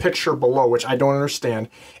put a picture below, which I don't understand,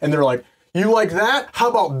 and they're like, "You like that? How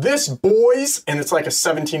about this, boys?" And it's like a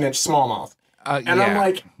 17-inch smallmouth. And I'm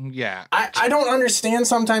like, I don't understand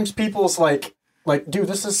sometimes people's like, dude,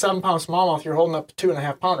 this is 7 pound smallmouth. You're holding up a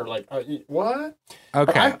 2.5 pounder. Like, what?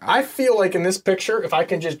 Okay. I feel like in this picture, if I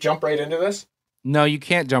can just jump right into this. No, you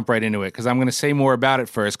can't jump right into it because I'm going to say more about it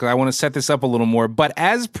first because I want to set this up a little more. But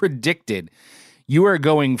as predicted, you are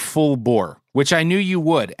going full bore, which I knew you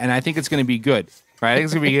would. And I think it's going to be good. Right? I think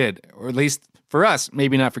it's going to be good. Or at least for us,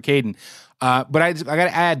 maybe not for Caden. But I got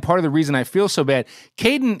to add part of the reason I feel so bad.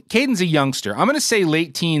 Caden's a youngster. I'm going to say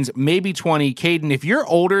late teens, maybe 20. Caden, if you're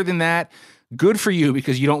older than that, good for you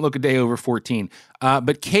because you don't look a day over 14.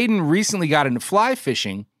 But Caden recently got into fly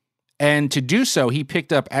fishing, and to do so, he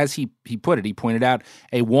picked up, as he put it, he pointed out,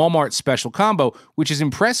 a Walmart special combo, which is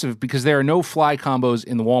impressive because there are no fly combos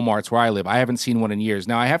in the Walmarts where I live. I haven't seen one in years.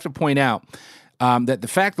 Now, I have to point out that the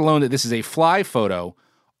fact alone that this is a fly photo.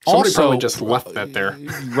 Somebody probably just left that there.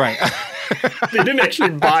 Right. They didn't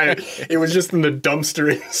actually buy it. It was just in the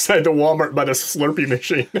dumpster inside the Walmart by the Slurpee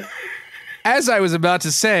machine. As I was about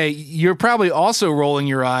to say, you're probably also rolling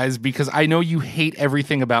your eyes because I know you hate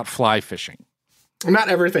everything about fly fishing. Not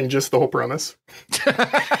everything, just the whole premise.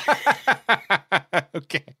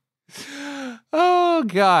 Okay. Oh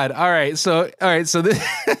God. All right. So this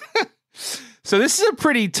so this is a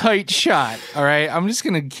pretty tight shot. All right. I'm just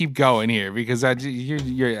gonna keep going here because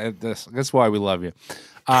you're that's why we love you.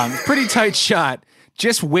 Pretty tight shot,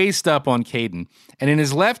 just waist up on Caden, and in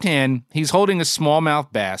his left hand he's holding a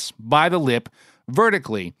smallmouth bass by the lip,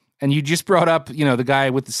 vertically. And you just brought up, the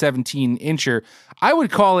guy with the 17-incher. I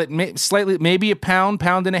would call it maybe a pound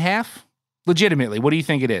and a half. Legitimately, what do you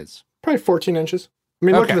think it is? Probably 14 inches. I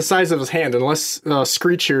mean, look at the size of his hand. Unless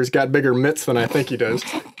Screech here's got bigger mitts than I think he does.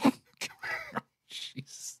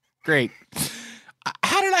 Jeez. Great.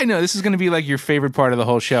 How did I know this is going to be like your favorite part of the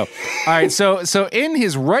whole show? All right, so in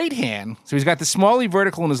his right hand, so he's got the smally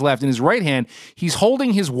vertical in his left. In his right hand, he's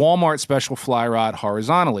holding his Walmart special fly rod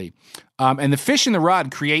horizontally. And the fish in the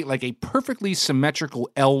rod create like a perfectly symmetrical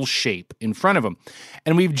L shape in front of him.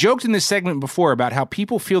 And we've joked in this segment before about how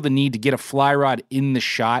people feel the need to get a fly rod in the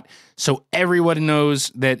shot so everyone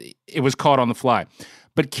knows that it was caught on the fly.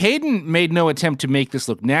 But Caden made no attempt to make this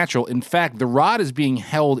look natural. In fact, the rod is being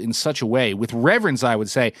held in such a way, with reverence, I would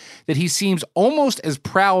say, that he seems almost as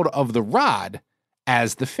proud of the rod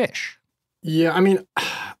as the fish. Yeah, I mean,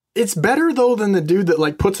 it's better, though, than the dude that,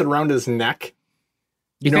 like, puts it around his neck.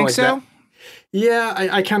 You think like so? That. Yeah,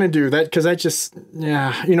 I kind of do that because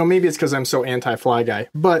maybe it's because I'm so anti-fly guy.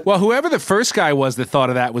 But well, whoever the first guy was that thought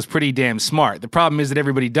of that was pretty damn smart. The problem is that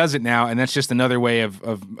everybody does it now, and that's just another way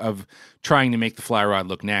of trying to make the fly rod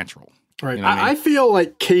look natural. Right. You know what I mean? I feel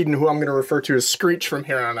like Caden, who I'm going to refer to as Screech from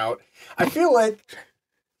here on out, I feel like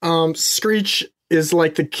Screech is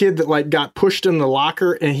like the kid that like got pushed in the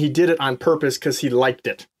locker and he did it on purpose because he liked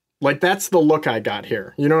it. Like that's the look I got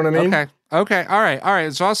here. You know what I mean? Okay. All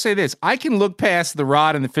right. So I'll say this. I can look past the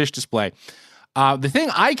rod and the fish display. The thing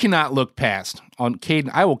I cannot look past on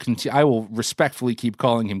Caden, I will respectfully keep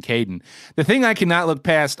calling him Caden. The thing I cannot look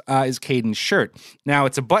past is Caden's shirt. Now,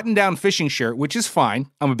 it's a button-down fishing shirt, which is fine.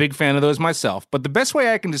 I'm a big fan of those myself. But the best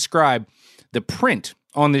way I can describe the print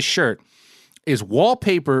on this shirt is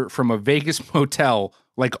wallpaper from a Vegas motel,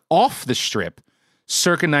 like off the strip,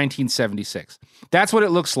 circa 1976. That's what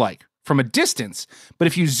it looks like from a distance. But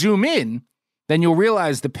if you zoom in, then you'll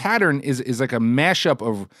realize the pattern is like a mashup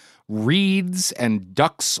of reeds and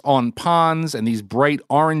ducks on ponds and these bright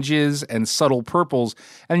oranges and subtle purples.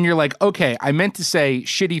 And you're like, okay, I meant to say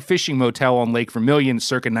shitty fishing motel on Lake Vermilion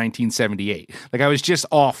circa 1978. Like I was just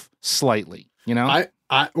off slightly, you know?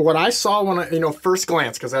 What I saw when I, first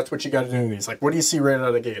glance, because that's what you got to do in these. Like, what do you see right out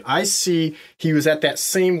of the gate? I see he was at that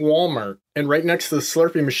same Walmart, and right next to the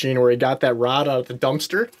Slurpee machine where he got that rod out of the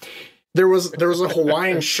dumpster, there was a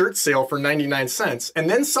Hawaiian shirt sale for 99 cents, and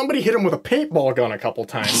then somebody hit him with a paintball gun a couple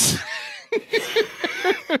times.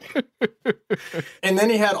 And then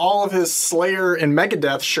he had all of his Slayer and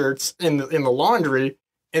Megadeth shirts in the laundry.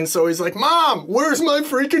 And so he's like, Mom, where's my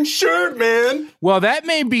freaking shirt, man? Well, that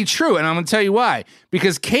may be true, and I'm going to tell you why.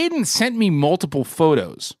 Because Caden sent me multiple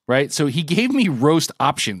photos, right? So he gave me roast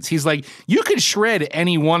options. He's like, you could shred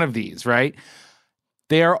any one of these, right?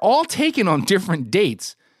 They are all taken on different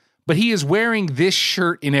dates, but he is wearing this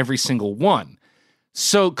shirt in every single one.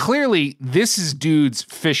 So clearly, this is dude's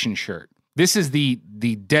fishing shirt. This is the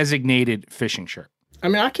designated fishing shirt. I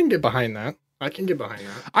mean, I can get behind that. I can get behind,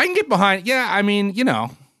 yeah, I mean,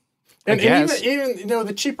 And even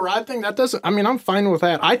the cheap rod thing, that doesn't, I mean, I'm fine with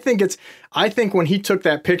that. I think when he took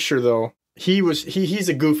that picture though, he's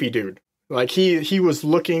a goofy dude. Like he was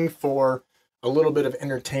looking for a little bit of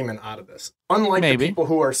entertainment out of this. Unlike the people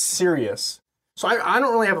who are serious. So I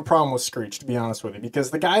don't really have a problem with Screech, to be honest with you,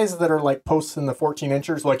 because the guys that are like posting the 14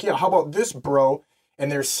 inchers, like, yeah, how about this, bro?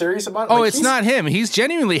 And they're serious about it. Oh, like, it's not him. He's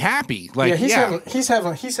genuinely happy. Like, he's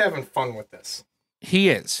having fun with this. He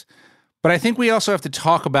is. But I think we also have to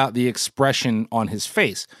talk about the expression on his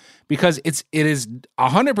face, because it is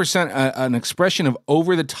 100% an expression of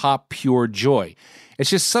over-the-top pure joy. It's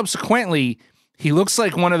just subsequently, he looks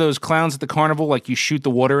like one of those clowns at the carnival, like you shoot the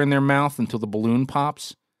water in their mouth until the balloon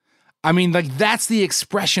pops. I mean, like, that's the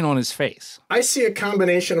expression on his face. I see a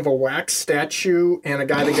combination of a wax statue and a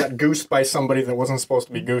guy that got goosed by somebody that wasn't supposed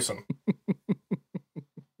to be goosing.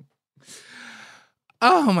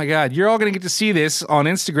 Oh my God! You're all going to get to see this on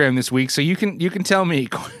Instagram this week, so you can tell me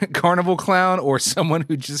carnival clown or someone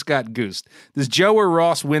who just got goosed. Does Joe or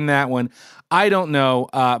Ross win that one? I don't know.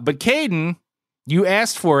 But Caden, you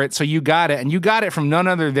asked for it, so you got it, and you got it from none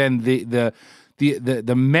other than the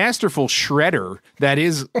the masterful shredder that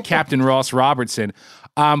is Captain Ross Robertson.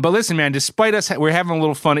 But listen, man, despite us, we're having a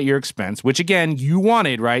little fun at your expense, which again, you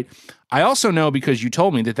wanted, right? I also know because you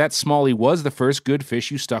told me that Smalley was the first good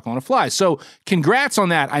fish you stuck on a fly. So congrats on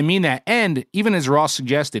that. I mean that. And even as Ross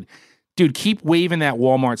suggested, dude, keep waving that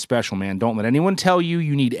Walmart special, man. Don't let anyone tell you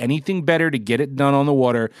need anything better to get it done on the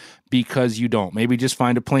water, because you don't. Maybe just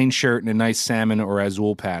find a plain shirt and a nice salmon or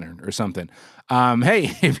azul pattern or something.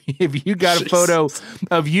 Hey, if you got a photo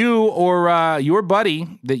of you or your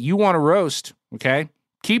buddy that you want to roast, okay,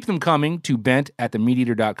 keep them coming to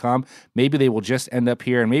bent@themeateater.com. Maybe they will just end up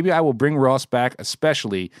here, and maybe I will bring Ross back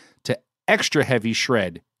especially to extra heavy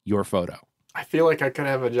shred your photo. I feel like I could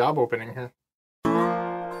have a job opening here.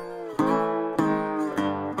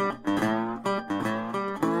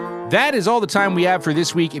 That is all the time we have for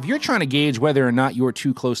this week. If you're trying to gauge whether or not you're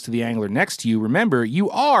too close to the angler next to you, remember, you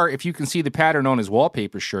are, if you can see the pattern on his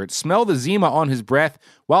wallpaper shirt, smell the Zima on his breath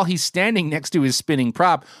while he's standing next to his spinning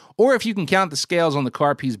prop, or if you can count the scales on the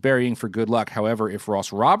carp he's burying for good luck. However, if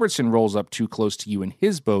Ross Robertson rolls up too close to you in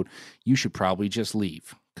his boat, you should probably just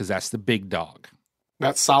leave, because that's the big dog.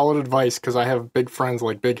 That's solid advice, because I have big friends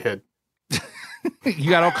like Big Head. You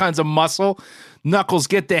got all kinds of muscle. Knuckles,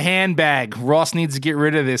 get the handbag. Ross needs to get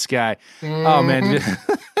rid of this guy. Oh, man.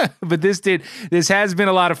 But this has been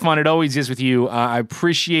a lot of fun. It always is with you. I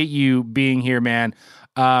appreciate you being here, man.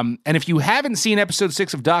 And if you haven't seen episode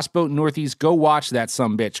 6 of Das Boat Northeast, go watch that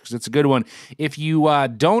sumbitch, because it's a good one. If you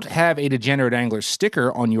don't have a Degenerate Angler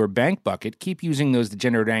sticker on your bank bucket, keep using those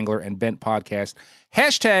Degenerate Angler and Bent Podcast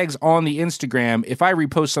hashtags on the Instagram. If I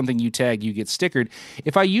repost something you tag, you get stickered.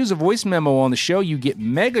 If I use a voice memo on the show, you get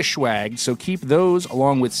mega swagged. So keep those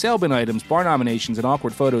along with sale bin items, bar nominations, and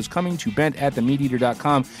awkward photos coming to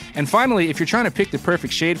bent@themeateater.com. And finally, if you're trying to pick the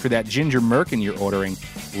perfect shade for that ginger merkin you're ordering,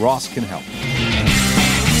 Ross can help.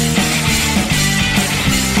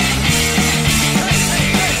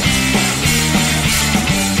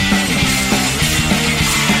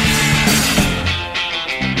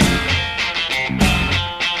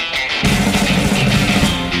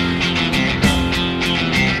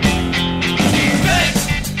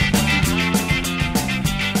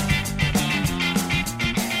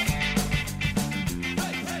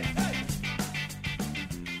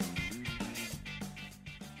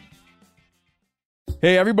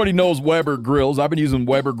 Hey, everybody knows Weber grills. I've been using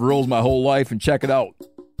Weber grills my whole life, and check it out.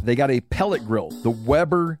 They got a pellet grill, the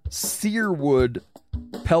Weber Searwood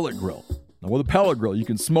pellet grill. Now, with a pellet grill, you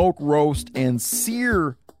can smoke, roast, and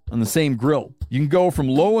sear on the same grill. You can go from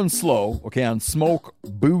low and slow, okay, on smoke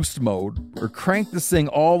boost mode, or crank this thing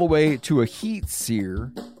all the way to a heat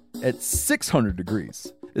sear at 600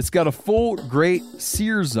 degrees. It's got a full grate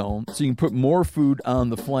sear zone, so you can put more food on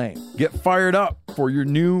the flame. Get fired up for your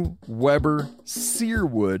new Weber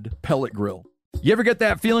Searwood pellet grill. You ever get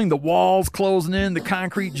that feeling the walls closing in, the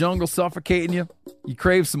concrete jungle suffocating you? You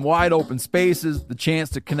crave some wide open spaces, the chance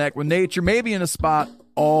to connect with nature, maybe in a spot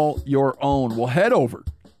all your own. Well, head over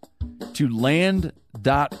to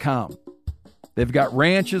land.com. They've got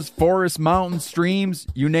ranches, forests, mountains, streams,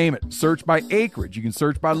 you name it. Search by acreage. You can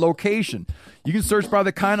search by location. You can search by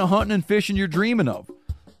the kind of hunting and fishing you're dreaming of.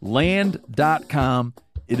 Land.com.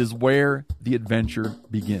 It is where the adventure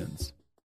begins.